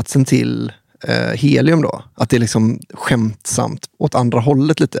motsatsen till helium då. Att det är liksom skämtsamt åt andra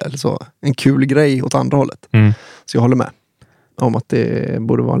hållet lite. Eller så. En kul grej åt andra hållet. Så jag håller med om att det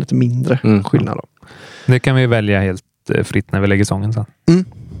borde vara lite mindre skillnad då. Det kan vi välja helt fritt när vi lägger sången sen.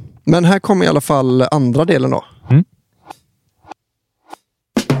 Men här kommer i alla fall andra delen då.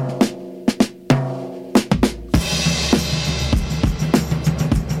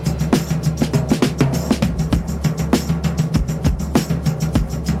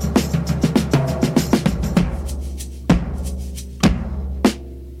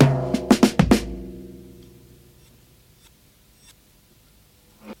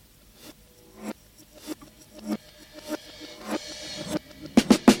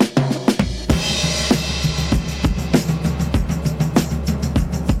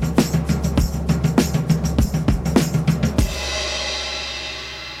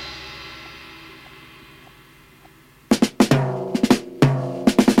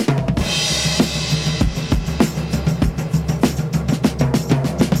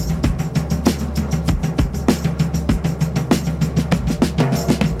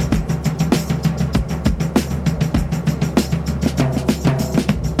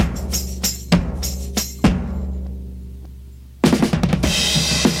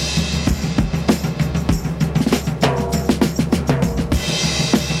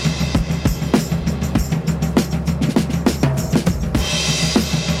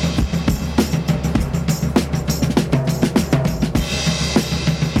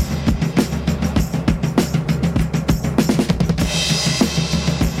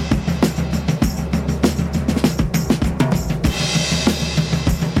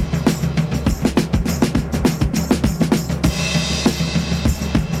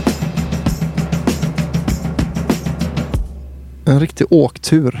 riktig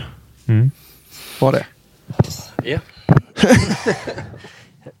åktur. Var det? Ja.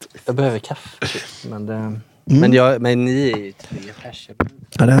 Jag behöver kaffe. Men ni är ju 3 personer.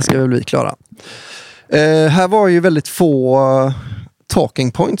 Ja, det här ska väl bli klara. Här var ju väldigt få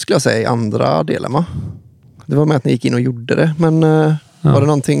talking points skulle jag säga i andra delen, va? Det var med att ni gick in och gjorde det. Men var det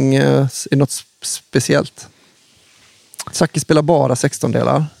någonting, något speciellt? Zacke spelar bara 16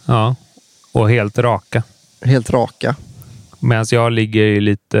 delar. Ja, och helt raka. Helt raka. Medan jag ligger ju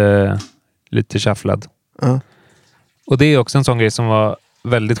lite shufflad. Ja. Och det är också en sån grej som var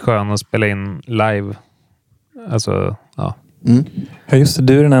väldigt skön att spela in live. Alltså, ja. Ja, just det.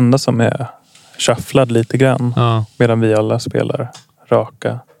 Du är den enda som är shufflad lite grann. Ja. Medan vi alla spelar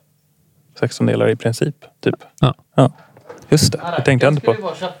raka 16 delar i princip. Typ. Ja. Just det. Det tänkte jag inte på. Jag skulle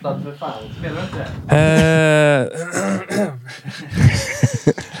vara shufflad för fan. Spelar du inte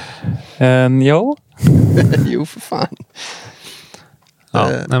det? Ja. Jo, för fan. Ja,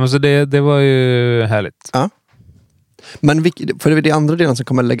 nej, men så det var ju härligt. Ja. Men för det är det andra delen som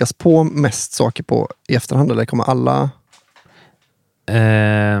kommer läggas på mest saker på i efterhand, eller kommer alla?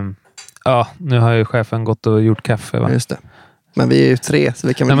 Ja, nu har ju chefen gått och gjort kaffe, va? Just det. Men vi är ju 3, så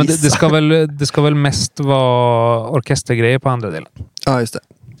vi kan väl men gissa. det ska väl mest vara orkestergrejer på andra delen. Ja, just det.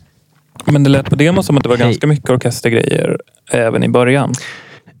 Men det lät på demo som att det var ganska mycket orkestergrejer även i början.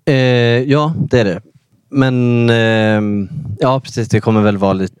 Ja, det är det. Men ja, precis. Det kommer väl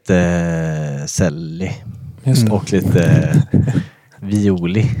vara lite celli. Och lite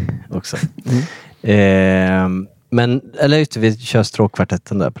violi också. Men, eller just vi kör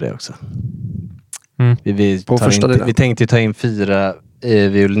stråkkvartetten där på det också. Vi tänkte ju ta in 4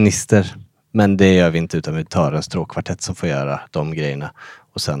 violinister. Men det gör vi inte, utan vi tar en stråkkvartett som får göra de grejerna.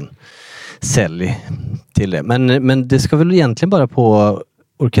 Och sen celli till det. Men det ska väl egentligen bara på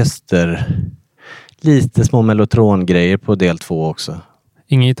orkester. Lite små mellotrongrejer på del 2 också.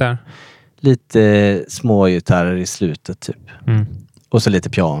 Ingen gitarr? Lite små gitarrer i slutet typ. Och så lite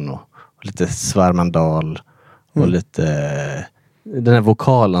piano. Och lite svarmandal. Och lite den här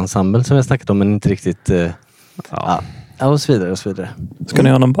vokalensemblen som jag snackat om, men inte riktigt ja, och så vidare och så vidare. Ska ni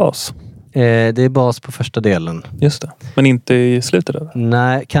ha någon bas? Det är bas på första delen. Just det. Men inte i slutet eller?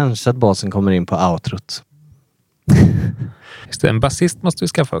 Nej, kanske att basen kommer in på outrot. Just det, en basist måste vi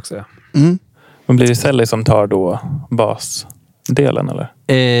skaffa också. Men blir det Sally som tar då basdelen eller?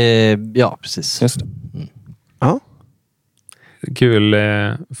 Ja, precis. Just det. Ja. Kul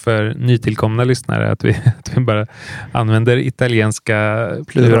för nytillkomna lyssnare att vi bara använder italienska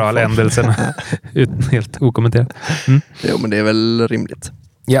pluraländelserna helt okommenterat. Jo, men det är väl rimligt.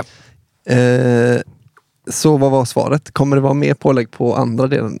 Ja. Så vad var svaret? Kommer det vara mer pålägg på andra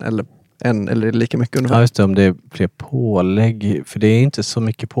delen eller lika mycket ungefär? Ja, just det, om det är fler pålägg. För det är inte så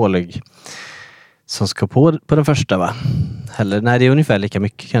mycket pålägg som ska på den första, va? Heller, nej, det är ungefär lika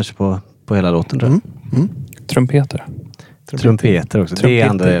mycket kanske på hela låten, tror jag. Trumpeter också. Det är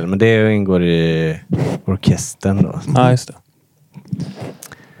andra delen, men det ingår i orkestern då. Ja, just det.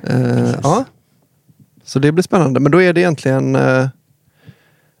 Ja. Så det blir spännande. Men då är det egentligen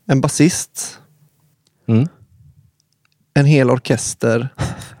en basist. En hel orkester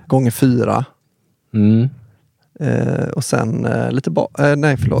gånger 4. Och sen lite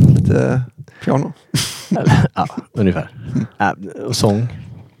lite piano. Ja, ungefär. Och sång.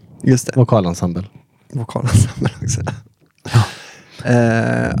 Just det. Vokalensemble också.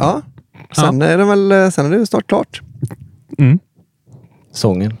 Ja. Sen är det snart klart.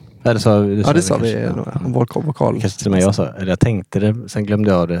 Sången. Det sa vi vokal. Kanske till och med jag sa. Eller jag tänkte det, sen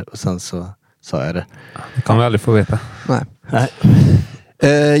glömde jag det och sen så sa jag det. Det kan vi aldrig få veta. Nej.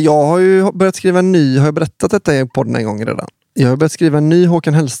 Jag har ju börjat skriva en ny, har jag berättat detta i podden en gång redan? Jag har börjat skriva en ny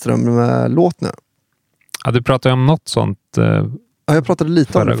Håkan Hellström-låt nu. Ja, du pratade om något sånt. Ja, jag pratade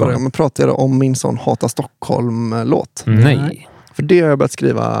lite om det förra gången, men pratade om min sån Hata Stockholm-låt. Nej. För det har jag börjat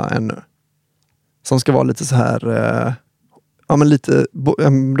skriva ännu. Som ska vara lite så här men lite då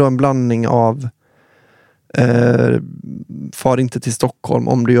en blandning av far inte till Stockholm,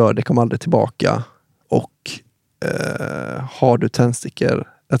 om du gör det kom aldrig tillbaka, och har du tändstickor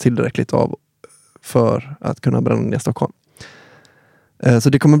är tillräckligt av för att kunna bränna ner Stockholm. Så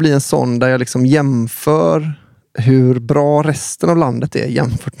det kommer bli en sån där jag liksom jämför hur bra resten av landet är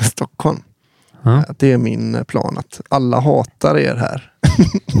jämfört med Stockholm. Det är min plan, att alla hatar er här.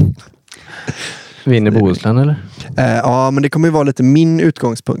 Vinner Bohuslän eller? Ja, men det kommer ju vara lite min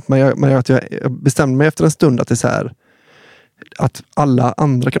utgångspunkt. Men jag bestämde mig efter en stund att det är så här, att alla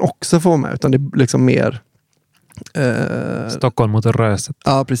andra kan också få med, utan det är liksom mer Stockholm mot Röset.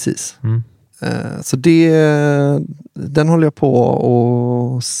 Ja, precis. Så den håller jag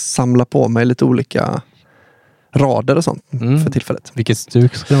på att samla på mig lite olika rader och sånt för tillfället. Vilket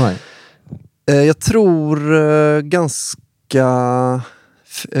stuk ska det vara? Jag tror ganska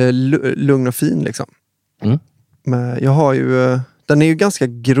lugn och fin liksom. Men jag har ju, den är ju ganska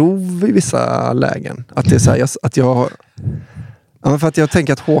grov i vissa lägen. Att det är så här, för att jag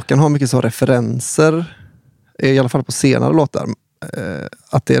tänker att Håkan har mycket så referenser, i alla fall på senare låtar,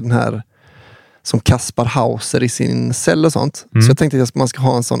 att det är den här som Kaspar Hauser i sin cell och sånt. Så jag tänkte att man ska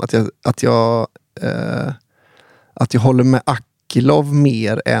ha en sån att jag håller med Akilov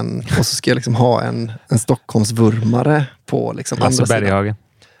mer än, och så ska jag liksom ha en Stockholmsvurmare på liksom Lasse Berghagen.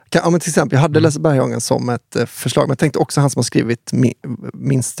 Ja, men till exempel, jag hade Lasse Berghagen som ett förslag, men jag tänkte också han som har skrivit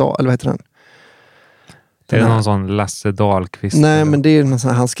Min stad, eller vad heter den? Är det någon sån Lasse Dahlqvist? Nej, men det är någon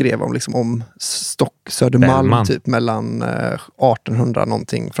sån, han skrev om, liksom, om Södermalm Bellman. typ mellan 1800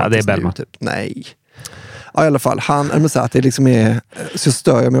 någonting. Ja, det är Bellman. Typ. Nej. Ja, i alla fall. Han så att det liksom är, så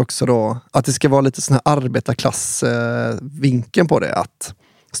stör jag mig också då att det ska vara lite sån här arbetarklassvinkeln på det, att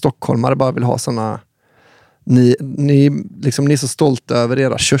stockholmare bara vill ha såna. Ni är så stolta över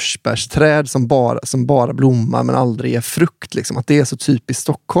era körsbärsträd som bara blommar men aldrig är frukt. Liksom. Att det är så typiskt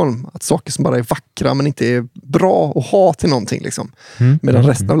Stockholm. Att saker som bara är vackra men inte är bra att ha till någonting. Liksom. Medan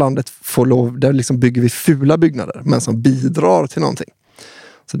resten av landet får lov, där liksom bygger vi fula byggnader men som bidrar till någonting.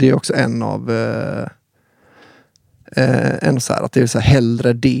 Så det är också en av så här, att det är så här,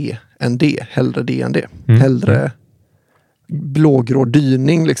 hellre det än det. Hellre det än det. Hellre blågrå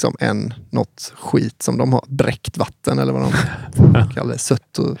dyning liksom än något skit som de har, bräckt vatten eller vad de kallar det,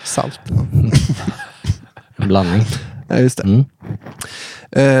 sött och salt. En blandning. Ja, just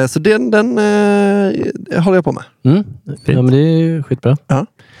det. Så den håller jag på med. Ja, men det är skitbra. Ja.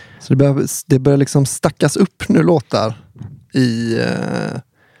 Så det börjar liksom stackas upp nu låtar i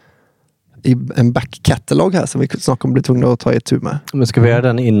en back-catalog här som vi snart kommer bli tvungna att ta ett tur med. Men ska vi göra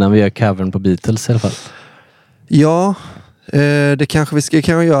den innan vi gör covern på Beatles i alla fall? Ja, det kanske vi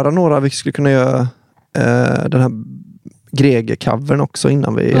ska göra några. Vi skulle kunna göra den här Greger-covern också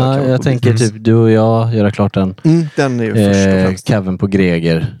innan vi gör covern. Jag tänker typ du och jag göra klart den. Den är ju först och främst. Covern på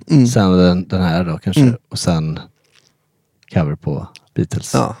Greger. Sen den här då kanske. Och sen cover på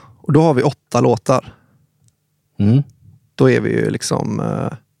Beatles. Ja, och då har vi 8 låtar. Då är vi ju liksom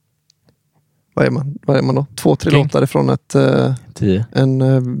vad är man då? 2-3 låtar ifrån 10. En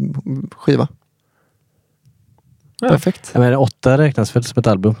skiva. Ja. Perfekt. Ja, men 8 räknas väl som ett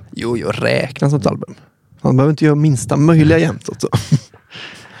album? Jo, jag räknas som ett album. Man behöver inte göra minsta möjliga jämt också.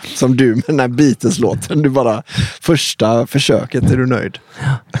 Som du med den här Beatles-låten. Du bara, första försöket är du nöjd.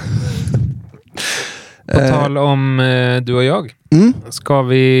 På tal om du och jag. Ska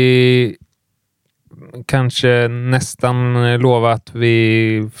vi kanske nästan lova att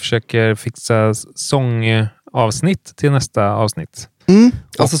vi försöker fixa sångavsnitt till nästa avsnitt?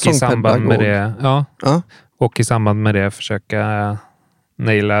 Alltså och i samband med det, och i samband med det försöka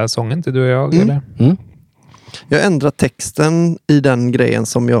naila sången till du och jag, eller? Jag har ändrat texten i den grejen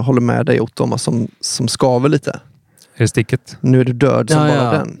som jag håller med dig Otto om, som skaver lite. Är det sticket? Nu är du död som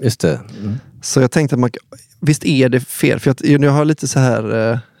bara den. Just det. Så jag tänkte att visst är det fel, för jag har lite så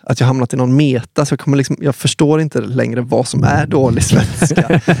här att jag hamnat i någon meta, så jag förstår inte längre vad som är dålig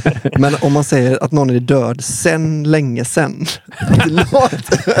svenska. Men om man säger att någon är död länge sen,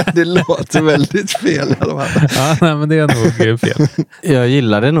 det låter väldigt fel i alla fall. Ja, nej, men det är nog fel. Jag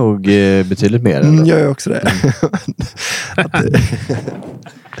gillar det nog betydligt mer. Jag gör också det.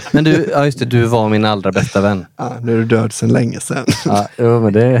 Men du, ja just det, du var min allra bästa vän. Ja, nu är du död sedan länge sen. Ja,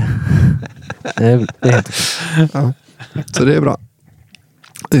 men det är helt okej. Ja, så det är bra.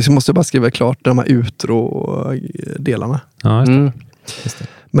 Så måste jag bara skriva klart de här utro-delarna. Ja, just det.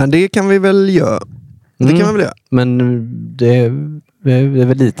 Men det kan vi väl göra. Det kan man väl göra. Men det är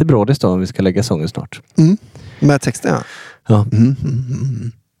väl lite brådis då om vi ska lägga sången snart. Med texten, ja.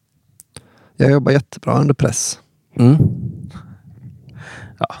 Jag jobbar jättebra under press.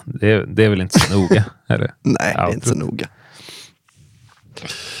 Ja, det är väl inte så noga, eller? Nej, det är inte så noga.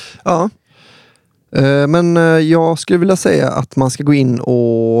 Ja. Men jag skulle vilja säga att man ska gå in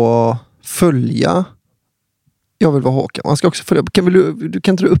och följa Jag vill vara Håkan. Man ska också följa.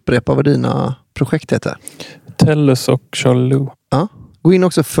 Kan inte du upprepa vad dina projekt heter? Tellus och Charlie. Ja. Gå in och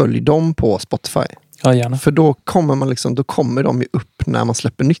också följ dem på Spotify. Ja, gärna. För då kommer de ju upp när man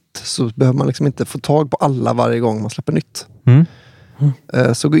släpper nytt. Så behöver man liksom inte få tag på alla varje gång man släpper nytt.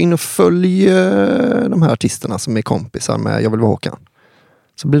 Så gå in och följ de här artisterna som är kompisar med Jag vill vara Håkan.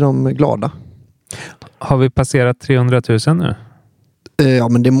 Så blir de glada. Har vi passerat 300 000 nu? Ja,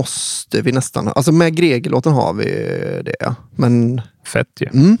 men det måste vi nästan. Alltså med Greger-låten har vi det, ja. Men fett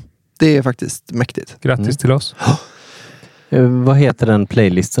ju. Det är faktiskt mäktigt. Grattis till oss. Vad heter den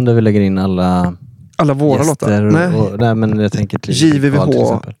playlisten där vi lägger in alla Alla våra låtar? Nej, men jag tänker till JVVH till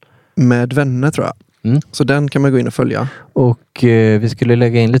exempel. med vänner tror jag. Så den kan man gå in och följa. Och vi skulle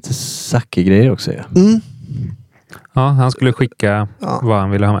lägga in lite Zacke-grejer också. Ja. Ja, han skulle skicka vad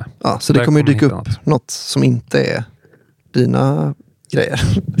han ville ha med. Ja, så det kommer ju dyka upp något som inte är dina grejer.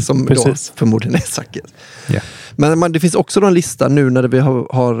 Som då förmodligen är Zackes. Yeah. Men det finns också en lista nu när vi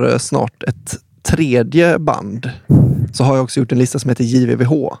har snart ett tredje band. Så har jag också gjort en lista som heter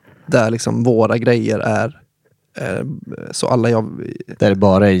JVVH. Där liksom våra grejer är så alla där det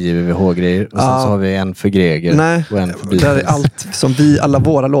bara är JVVH-grejer och sen så har vi en för Greger. Nej, och en för där är allt som alla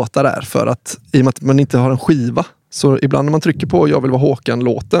våra låtar är. För att i och med att man inte har en skiva, så ibland när man trycker på Jag vill vara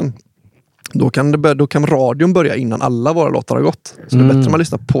Håkan-låten, då kan radion börja innan alla våra låtar har gått. Så det är bättre om man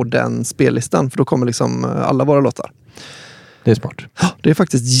lyssnar på den spellistan, för då kommer liksom alla våra låtar. Det är smart. Det är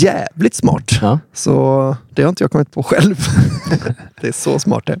faktiskt jävligt smart. Ja. Så det har inte jag kommit på själv. Det är så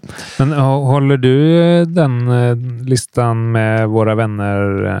smart det. Men håller du den listan med våra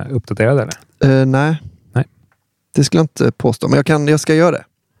vänner uppdaterad eller? Nej. Det skulle jag inte påstå. Men jag ska göra det.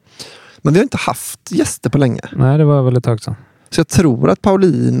 Men vi har inte haft gäster på länge. Nej, det var väl ett tag sedan. Så jag tror att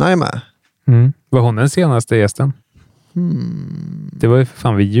Paulina är med. Var hon den senaste gästen? Det var ju för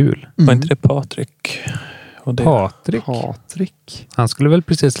fan vid jul. Var inte det Patrik? Patrik? Han skulle väl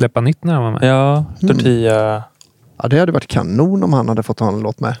precis släppa nytt när han var med? Ja, Tortilla. Ja, det hade varit kanon om han hade fått ha en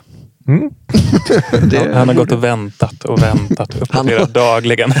låt med. Han har gått och väntat uppdaterat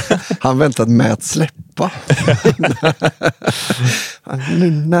dagligen. Han väntat med att släppa.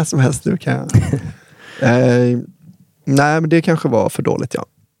 Nu, när som helst nu kan jag. Nej, men det kanske var för dåligt, ja.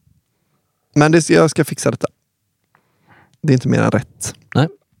 Men jag ska fixa detta. Det är inte mer än rätt. Nej.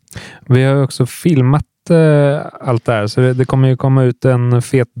 Vi har också filmat allt det här, så det kommer ju komma ut en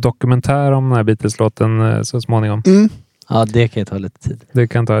fet dokumentär om den här Beatles-låten så småningom. Ja, det kan ta lite tid. Det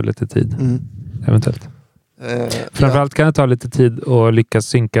kan ta lite tid. Eventuellt. Framförallt kan det ta lite tid att lyckas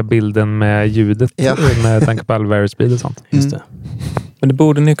synka bilden med ljudet med tanke på all varispeed och sånt. Just det. Men det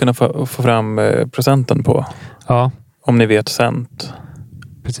borde ni kunna få fram procenten på. Ja. Om ni vet cent.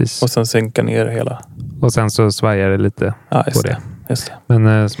 Precis. Och sen synka ner hela. Och sen så svajar det lite på det. Just det.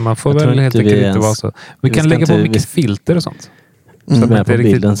 Men så man får väl helt enkelt inte vara så. Vi kan lägga på mycket filter och sånt. Så att man på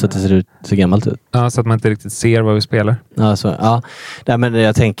bilden så att det ser ut så gammalt ut. Ja, så att man inte riktigt ser vad vi spelar. Ja. Nej, men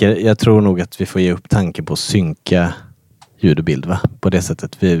jag tror nog att vi får ge upp tanken på att synka ljud och bild, va? På det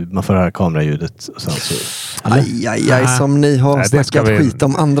sättet. Man får höra kameraljudet och sen så... Aj, som ni har snackat skit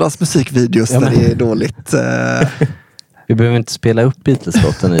om andras musikvideos där det är dåligt. Vi behöver inte spela upp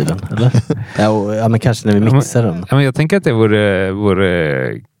Beatles-låten i den, eller? Ja, men kanske när vi mixar den. Ja, men jag tänker att det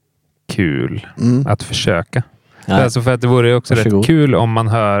vore kul att försöka. Ja. Alltså för att det vore också rätt kul om man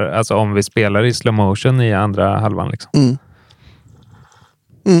hör, alltså om vi spelar i slow motion i andra halvan liksom.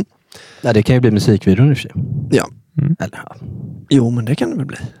 Ja, det kan ju bli musikvideon i och för sig. Ja. Eller, ja. Jo, men det kan det väl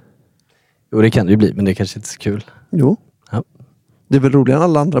bli. Jo, det kan det ju bli, men det är kanske inte är så kul. Jo. Ja. Det är väl roligare än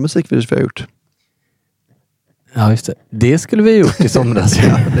alla andra musikvideos vi har gjort. Ja, just det. Det skulle vi ha gjort i somras.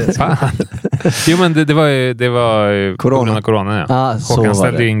 Jo, men det var corona. Ja. Håkan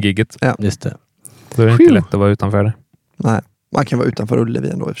ställde in gigget. Ja. Just det. Då är det inte lätt att vara utanför det. Nej, man kan vara utanför Ullevi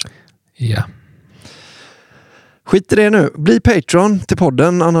ändå i och för sig. Ja. Skit i det nu. Bli Patreon till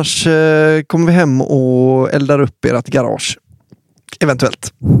podden. Annars kommer vi hem och eldar upp ert garage.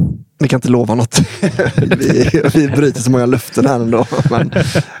 Eventuellt. Vi kan inte lova något. vi bryter så många löften här ändå.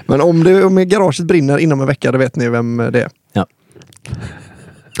 Men om garaget brinner inom en vecka, då vet ni vem det är. Ja.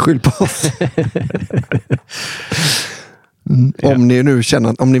 Skyll på oss. Om ni nu känner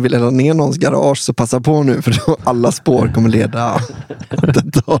att om ni vill elda ner någons garage, så passa på nu, för då alla spår kommer leda åt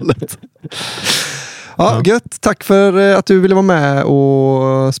det talet. Ja, gött. Tack för att du ville vara med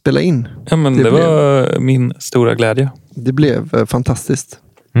och spela in. Ja, men det var min stora glädje. Det blev fantastiskt.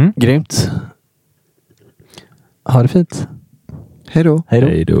 Grymt. Ha det fint. Hej då.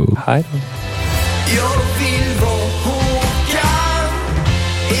 Hej då. Hej. Jag vill vara Håkan.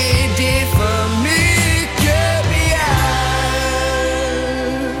 Är det för mycket begär?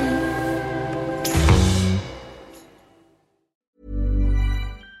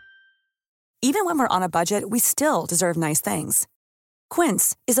 Even when we're on a budget, we still deserve nice things.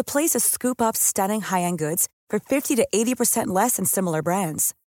 Quince is a place to scoop up stunning high-end goods for 50 to 80% less than similar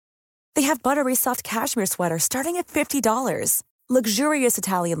brands. They have buttery soft cashmere sweaters starting at $50, luxurious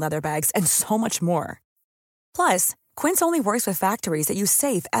Italian leather bags, and so much more. Plus, Quince only works with factories that use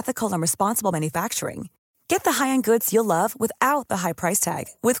safe, ethical, and responsible manufacturing. Get the high-end goods you'll love without the high price tag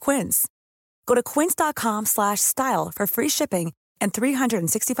with Quince. Go to quince.com/style for free shipping and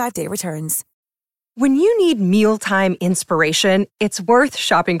 365-day returns. When you need mealtime inspiration, it's worth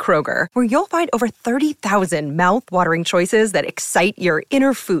shopping Kroger, where you'll find over 30,000 mouth-watering choices that excite your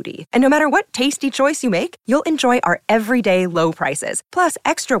inner foodie. And no matter what tasty choice you make, you'll enjoy our everyday low prices, plus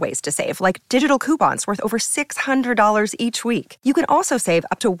extra ways to save, like digital coupons worth over $600 each week. You can also save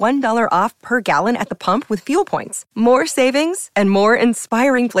up to $1 off per gallon at the pump with fuel points. More savings and more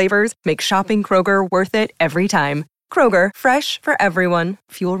inspiring flavors make shopping Kroger worth it every time. Kroger, fresh for everyone.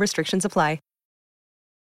 Fuel restrictions apply.